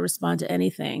been able to respond to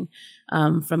anything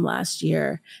from last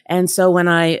year. And so when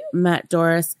I met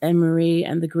Doris and Marie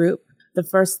and the group, the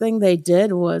first thing they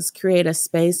did was create a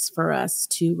space for us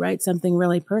to write something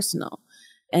really personal.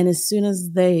 And as soon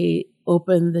as they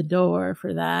opened the door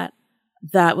for that,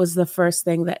 that was the first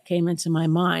thing that came into my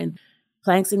mind.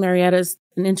 Planks in Marietta is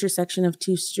an intersection of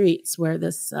two streets where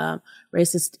this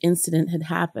racist incident had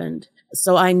happened.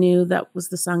 So I knew that was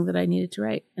the song that I needed to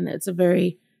write. And it's a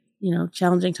very,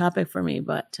 challenging topic for me,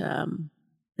 but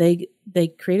they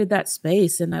created that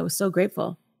space, and I was so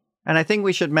grateful. And I think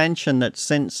we should mention that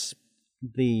since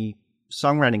the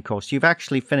songwriting course, you've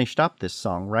actually finished up this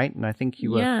song, right? And I think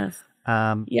you were... Yes.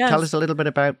 Yes. Tell us a little bit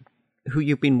about who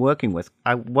you've been working with.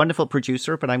 A wonderful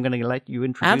producer, but I'm going to let you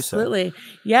introduce Absolutely. Her.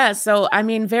 Yeah. So,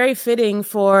 very fitting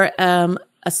for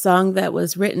a song that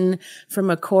was written from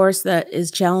a course that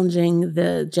is challenging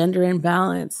the gender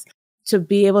imbalance. To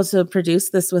be able to produce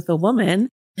this with a woman,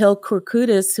 Hill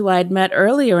Kourkoutis, who I'd met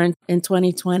earlier in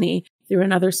 2020 through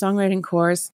another songwriting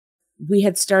course, we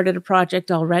had started a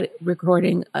project already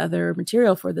recording other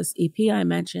material for this EP I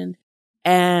mentioned.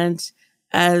 And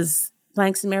as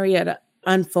Planks and Marietta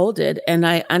unfolded and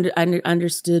I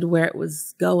understood where it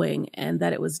was going and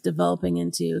that it was developing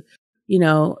into, you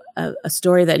know, a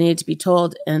story that needed to be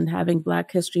told, and having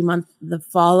Black History Month the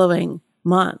following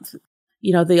month,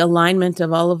 you know, the alignment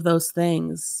of all of those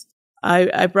things.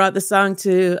 I brought the song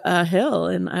to Hill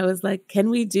and I was like, can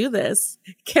we do this?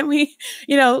 Can we,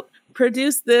 you know,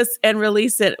 produce this and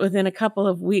release it within a couple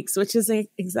of weeks, which is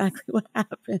exactly what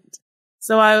happened.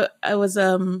 So I was,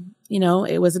 you know,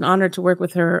 it was an honor to work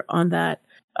with her on that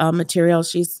material.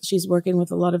 She's working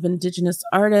with a lot of Indigenous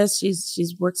artists.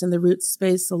 She's works in the roots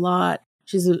space a lot.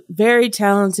 She's a very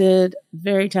talented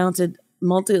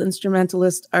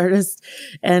multi-instrumentalist artist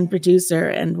and producer,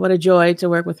 and what a joy to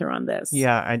work with her on this.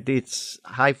 Yeah, it's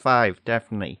high five,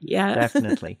 definitely. Yeah.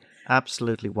 Definitely.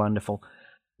 Absolutely wonderful.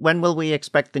 When will we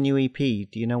expect the new EP? Do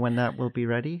you know when that will be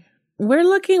ready?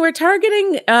 We're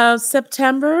targeting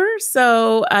September.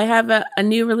 So I have a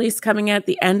new release coming at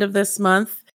the end of this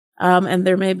month. And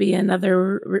there may be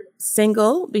another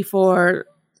single before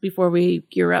we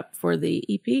gear up for the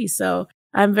EP. So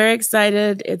I'm very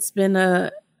excited. It's been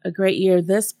a great year.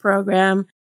 This program,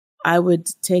 I would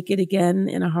take it again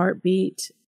in a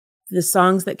heartbeat. The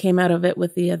songs that came out of it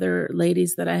with the other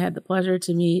ladies that I had the pleasure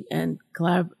to meet and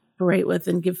collaborate with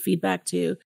and give feedback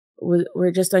to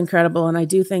were just incredible. And I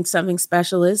do think something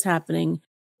special is happening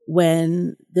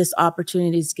when this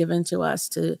opportunity is given to us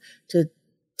to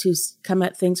come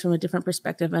at things from a different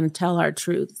perspective and tell our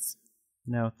truths.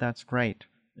 No, that's great.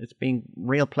 It's been a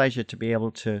real pleasure to be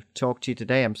able to talk to you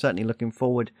today. I'm certainly looking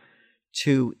forward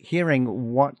to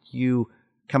hearing what you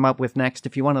come up with next.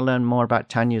 If you want to learn more about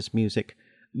Tanya's music,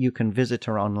 you can visit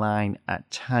her online at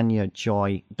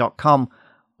tanyajoy.com.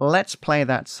 Let's play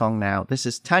that song now. This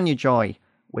is Tanya Joy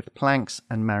with Planks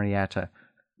and Marietta,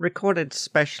 recorded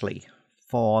specially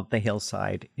for the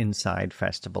Hillside Inside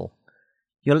Festival.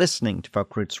 You're listening to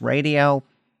Folk Roots Radio,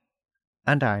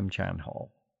 and I'm Jan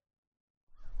Hall.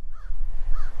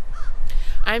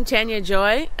 I'm Tanya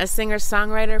Joy, a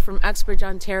singer-songwriter from Uxbridge,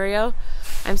 Ontario.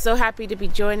 I'm so happy to be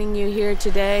joining you here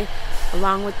today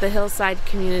along with the Hillside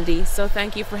community, so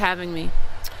thank you for having me.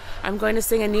 I'm going to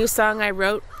sing a new song I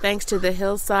wrote thanks to the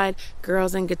Hillside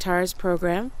Girls and Guitars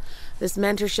program. This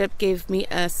mentorship gave me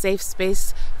a safe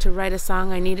space to write a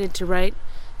song I needed to write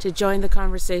to join the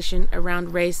conversation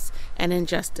around race and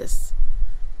injustice.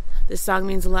 This song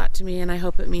means a lot to me, and I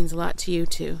hope it means a lot to you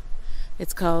too.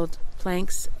 It's called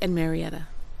Planks and Marietta.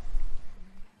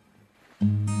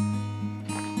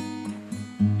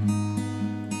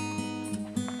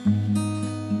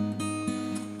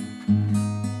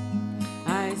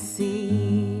 I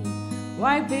see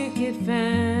white picket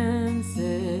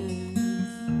fences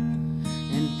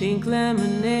and pink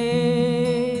lemonade,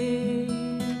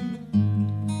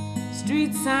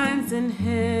 street signs and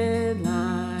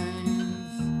headlines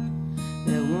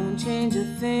that won't change a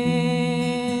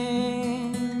thing.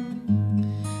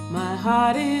 My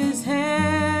heart is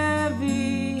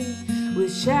heavy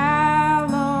with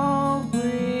shallow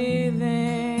breathing,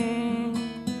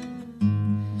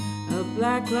 a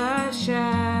black light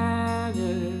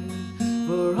shattered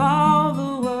for all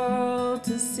the world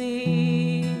to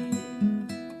see.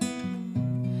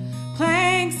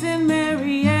 Planks in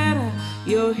Marietta,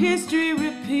 your history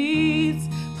repeats.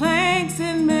 Planks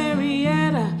in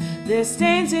Marietta, there's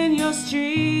stains in your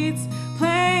streets.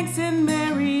 Planks in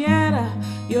Marietta,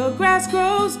 your grass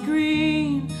grows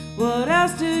green. What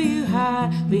else do you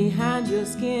hide behind your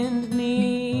skinned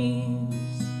knees?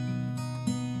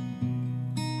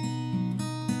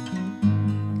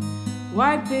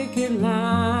 White picket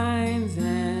lines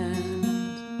and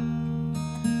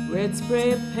red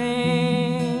spray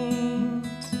paint,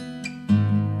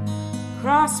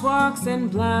 crosswalks and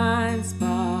blind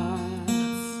spots,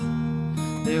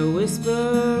 they're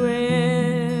whispering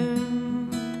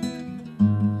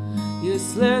your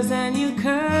slurs and your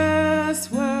curse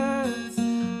words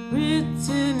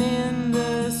written in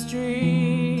the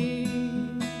street.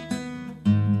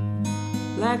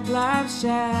 Black lives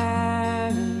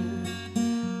shattered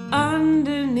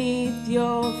underneath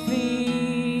your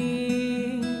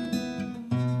feet.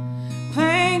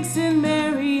 Planks in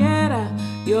Marietta,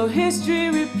 your history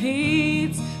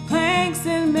repeats. Planks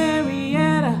in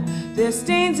Marietta, there's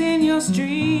stains in your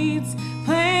streets.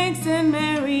 Planks in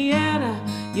Marietta,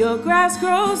 your grass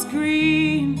grows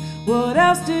green. What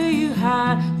else do you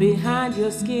hide behind your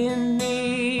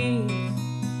skinny?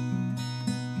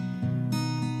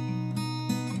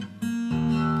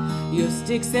 Your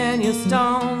sticks and your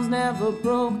stones never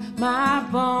broke my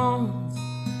bones,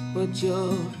 but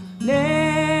your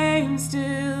name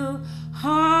still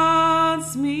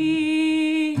haunts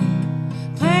me.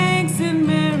 Planks in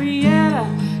Marietta,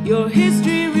 your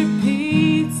history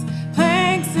repeats.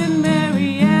 Planks in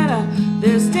Marietta,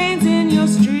 there's stains in your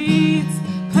streets.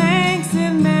 Planks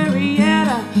in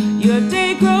Marietta, your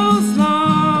day grows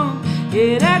long.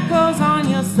 It echoes on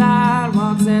your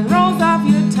sidewalks and rolls off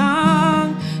your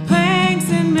tongue. Planks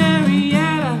in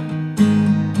Marietta,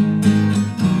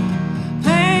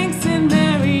 planks in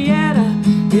Marietta,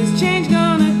 is change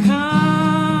gonna come?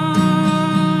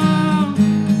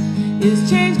 Is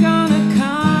change gonna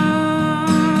come?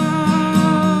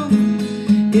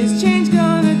 Is change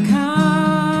gonna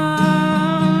come?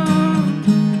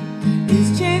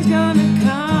 Is change gonna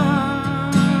come?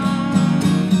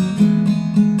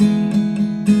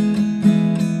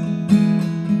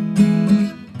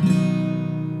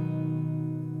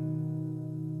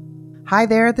 Hi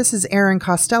there, this is Aaron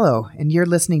Costello, and you're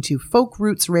listening to Folk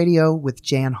Roots Radio with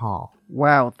Jan Hall.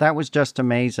 Wow, that was just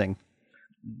amazing.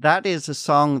 That is a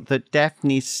song that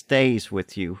definitely stays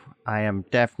with you. I am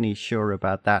definitely sure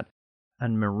about that.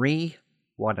 And Marie,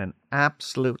 what an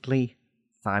absolutely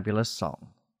fabulous song.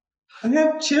 I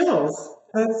have chills.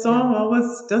 That song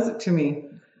always does it to me.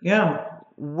 Yeah.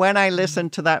 When I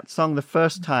listened to that song the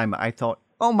first time, I thought,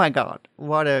 oh my God,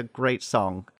 what a great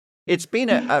song. It's been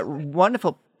a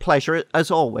wonderful pleasure,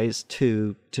 as always,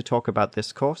 to talk about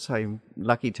this course. I'm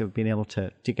lucky to have been able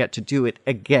to get to do it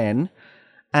again.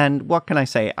 And what can I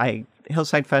say?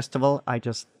 Hillside Festival, I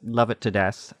just love it to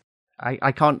death.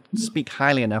 I can't speak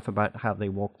highly enough about how they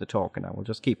walk the talk, and I will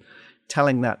just keep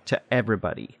telling that to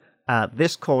everybody.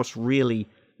 This course really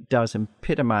does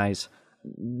epitomize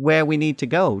where we need to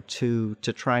go to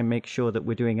try and make sure that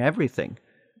we're doing everything,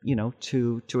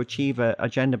 to achieve a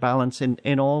gender balance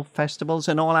in all festivals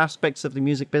and all aspects of the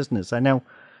music business. I know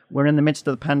we're in the midst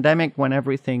of the pandemic. When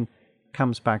everything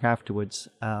comes back afterwards,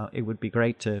 it would be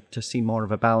great to see more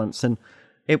of a balance. And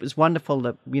it was wonderful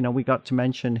that, we got to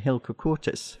mention Hilke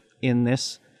Curtis in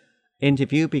this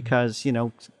interview because,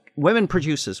 women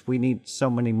producers, we need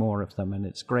so many more of them. And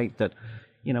it's great that,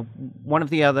 one of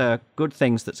the other good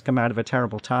things that's come out of a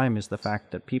terrible time is the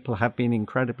fact that people have been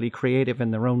incredibly creative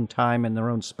in their own time, in their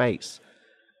own space.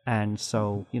 And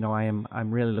so,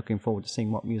 I'm really looking forward to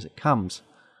seeing what music comes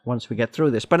once we get through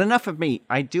this. But enough of me.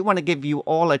 I do want to give you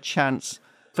all a chance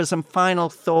for some final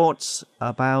thoughts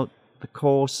about the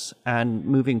course and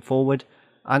moving forward.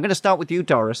 I'm going to start with you,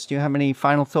 Doris. Do you have any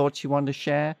final thoughts you want to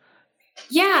share?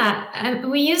 Yeah,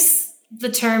 we use the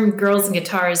term girls and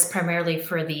guitars primarily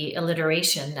for the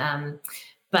alliteration,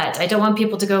 but I don't want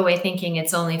people to go away thinking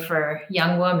it's only for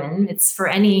young women. It's for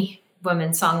any woman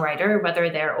songwriter, whether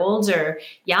they're old or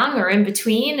young or in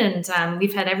between. And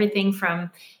we've had everything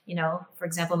from, for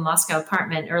example, Moscow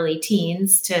Apartment, early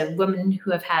teens, to women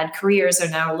who have had careers are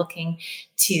now looking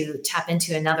to tap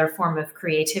into another form of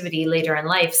creativity later in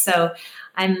life. So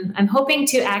I'm hoping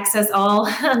to access all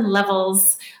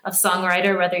levels of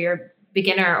songwriter, whether you're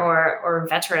beginner or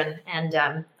veteran. And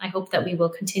I hope that we will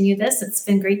continue this. It's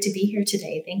been great to be here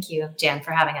today. Thank you, Jan,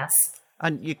 for having us.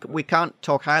 And we can't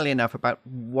talk highly enough about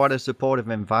what a supportive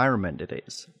environment it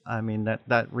is. I mean,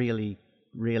 that really,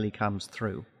 really comes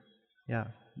through. Yeah,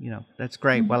 that's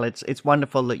great. Mm-hmm. Well, it's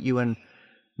wonderful that you and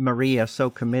Marie are so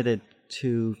committed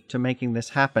to making this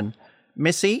happen.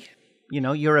 Missy,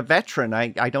 you're a veteran.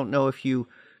 I don't know if you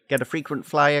get a frequent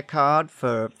flyer card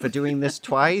for doing this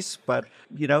twice, but,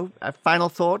 final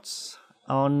thoughts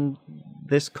on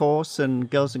this course and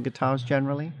Girls and Guitars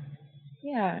generally?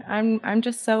 Yeah, I'm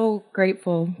just so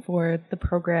grateful for the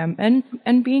program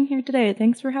and being here today.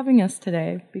 Thanks for having us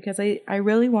today, because I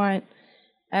really want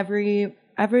every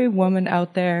woman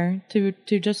out there to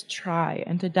just try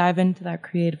and to dive into that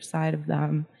creative side of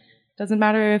them. Doesn't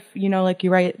matter if, you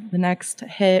write the next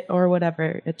hit or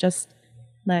whatever. It just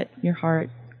let your heart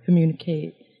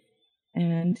communicate.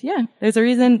 And yeah, there's a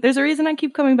reason I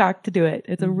keep coming back to do it.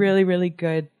 It's a really, really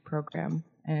good program,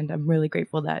 and I'm really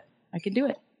grateful that I can do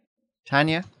it.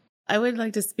 Tanya? I would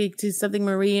like to speak to something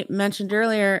Marie mentioned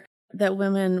earlier, that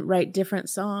women write different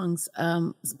songs,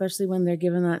 especially when they're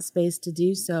given that space to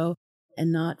do so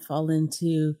and not fall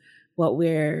into what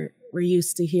we're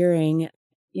used to hearing.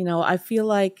 I feel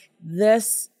like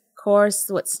this course,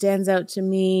 what stands out to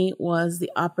me was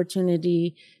the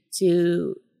opportunity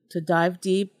to dive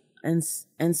deep and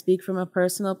speak from a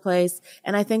personal place.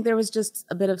 And I think there was just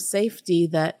a bit of safety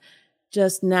that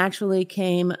just naturally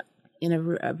came in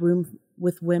a room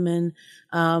with women.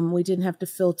 We didn't have to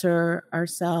filter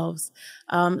ourselves.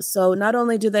 So not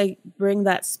only do they bring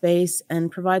that space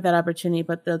and provide that opportunity,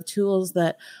 but the tools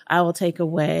that I will take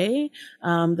away,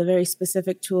 the very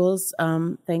specific tools,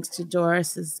 thanks to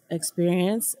Doris's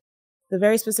experience, the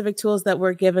very specific tools that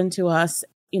were given to us.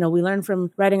 We learn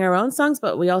from writing our own songs,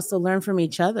 but we also learn from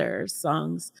each other's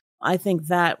songs. I think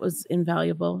that was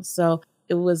invaluable. So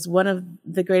it was one of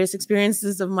the greatest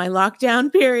experiences of my lockdown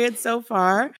period so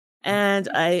far. And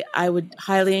I would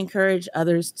highly encourage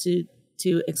others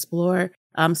to explore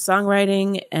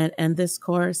songwriting and this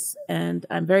course. And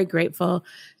I'm very grateful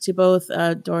to both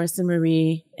Doris and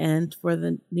Marie and for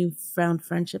the newfound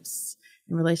friendships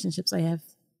and relationships I have.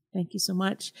 Thank you so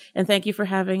much. And thank you for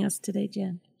having us today,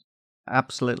 Jen.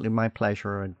 Absolutely my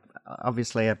pleasure. And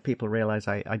obviously people realize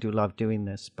I do love doing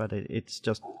this, but it's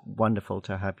just wonderful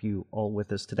to have you all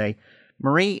with us today.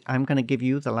 Marie, I'm going to give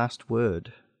you the last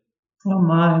word. Oh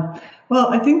my. Well,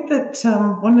 I think that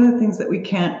one of the things that we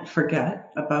can't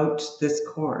forget about this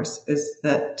course is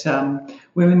that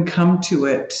women come to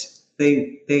it,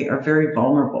 they are very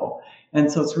vulnerable. And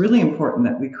so it's really important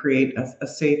that we create a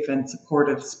safe and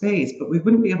supportive space, but we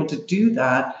wouldn't be able to do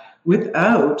that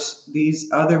without these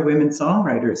other women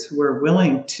songwriters who are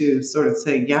willing to sort of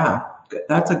say, yeah,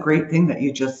 that's a great thing that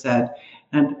you just said.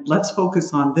 And let's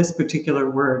focus on this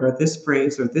particular word or this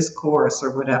phrase or this chorus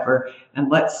or whatever. And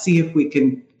let's see if we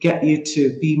can get you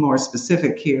to be more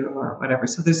specific here or whatever.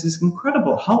 So there's this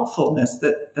incredible helpfulness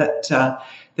that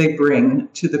they bring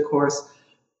to the course.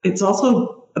 It's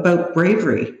also about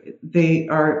bravery. They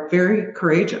are very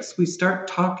courageous. We start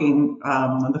talking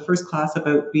on the first class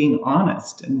about being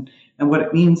honest and what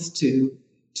it means to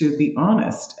be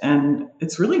honest. And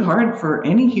it's really hard for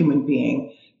any human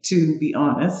being to be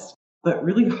honest, but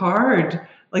really hard.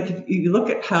 Like if you look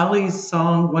at Hallie's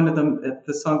song, one of them,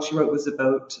 the song she wrote was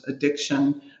about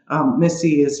addiction.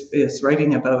 Missy is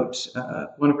writing about,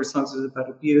 one of her songs is about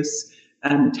abuse,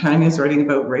 and Tanya's writing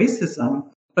about racism.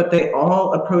 But they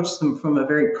all approach them from a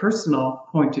very personal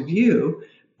point of view,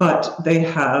 but they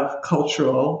have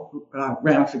cultural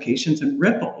ramifications and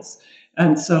ripples.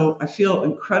 And so I feel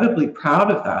incredibly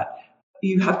proud of that.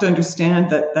 You have to understand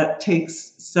that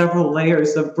takes several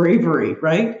layers of bravery,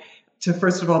 right? To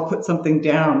first of all, put something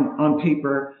down on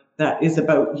paper that is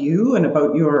about you and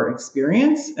about your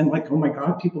experience. And like, oh my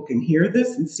God, people can hear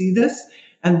this and see this.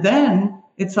 And then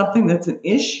it's something that's an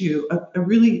issue, a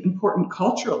really important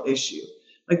cultural issue.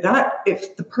 Like that,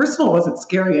 if the personal wasn't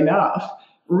scary enough,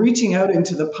 reaching out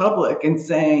into the public and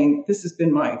saying, this has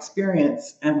been my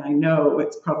experience, and I know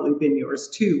it's probably been yours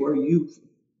too, or you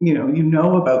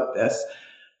know about this.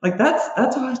 Like that's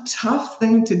a tough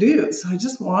thing to do. So I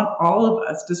just want all of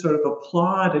us to sort of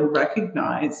applaud and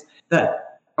recognize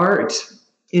that art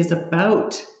is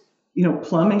about,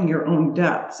 plumbing your own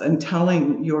depths and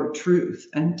telling your truth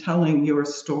and telling your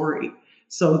story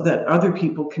so that other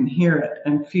people can hear it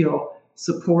and feel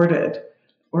supported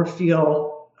or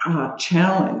feel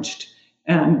challenged.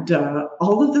 And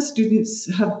all of the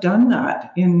students have done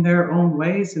that in their own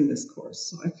ways in this course.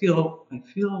 So I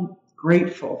feel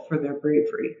grateful for their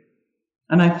bravery.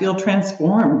 And I feel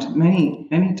transformed many,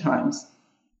 many times.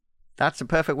 That's a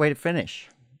perfect way to finish.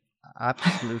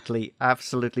 Absolutely,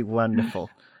 absolutely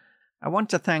wonderful. I want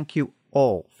to thank you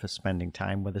all for spending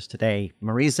time with us today.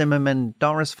 Marie Zimmerman,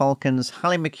 Doris Falkens,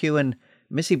 Hallie McEwen,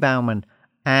 Missy Bauman,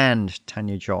 and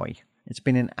Tanya Joy. It's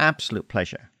been an absolute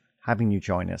pleasure having you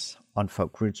join us on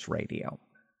Folk Roots Radio.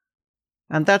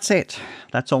 And that's it.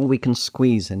 That's all we can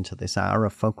squeeze into this hour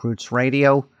of Folk Roots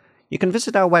Radio. You can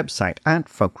visit our website at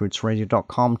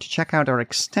folkrootsradio.com to check out our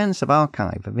extensive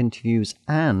archive of interviews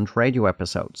and radio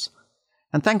episodes.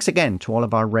 And thanks again to all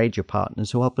of our radio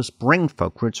partners who help us bring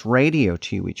Folk Roots Radio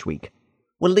to you each week.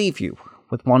 We'll leave you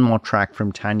with one more track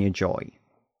from Tanya Joy.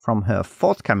 From her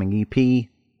forthcoming EP,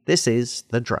 this is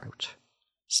The Drought.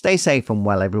 Stay safe and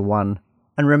well, everyone.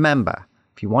 And remember,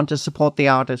 if you want to support the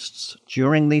artists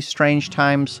during these strange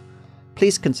times,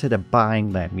 please consider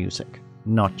buying their music,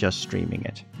 not just streaming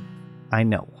it. I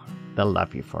know they'll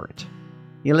love you for it.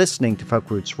 You're listening to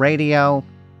Folk Roots Radio,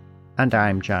 and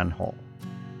I'm Jan Hall.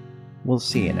 We'll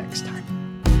see you next time.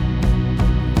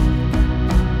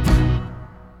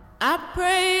 I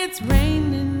pray it's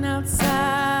raining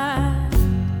outside,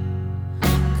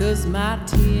 'cause my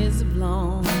tears have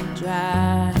long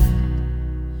dry,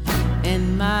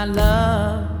 and my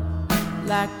love,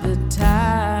 like the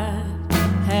tide,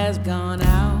 has gone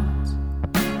out.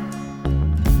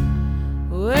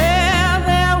 Well,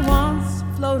 there once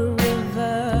flowed a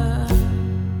river,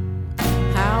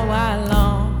 how I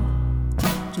long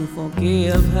to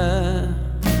forgive her,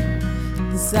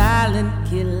 the silent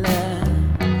killer.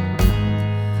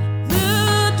 The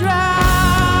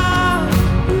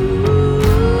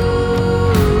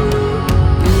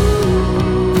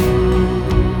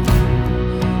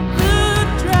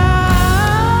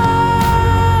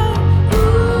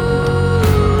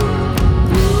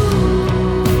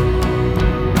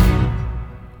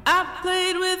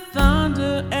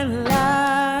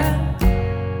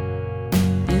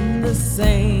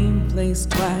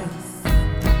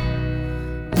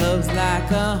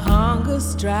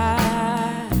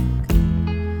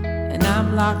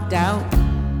I'm locked out.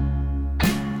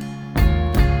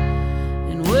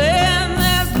 And when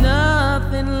there's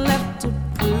nothing left to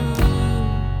prove,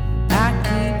 I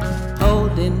keep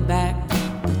holding back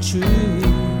the truth,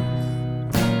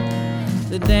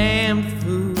 the damn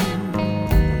fool.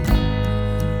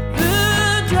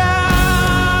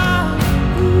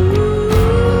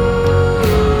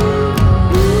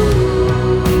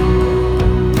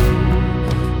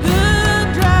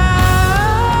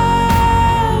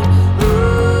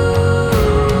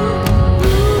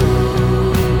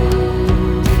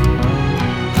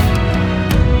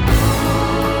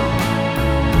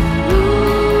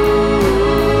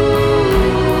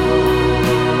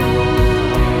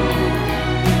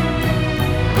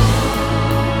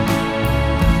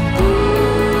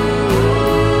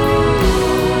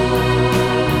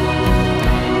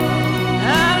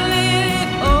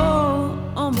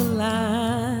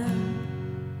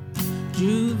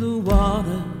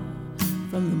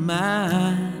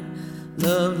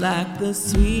 The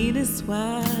sweetest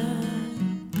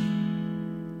wine,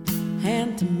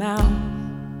 hand to mouth,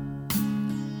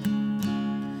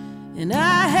 and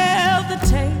I held the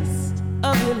taste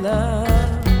of your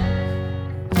love,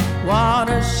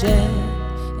 watershed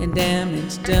and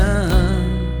damage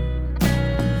done,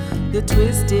 the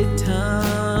twisted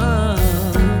tongue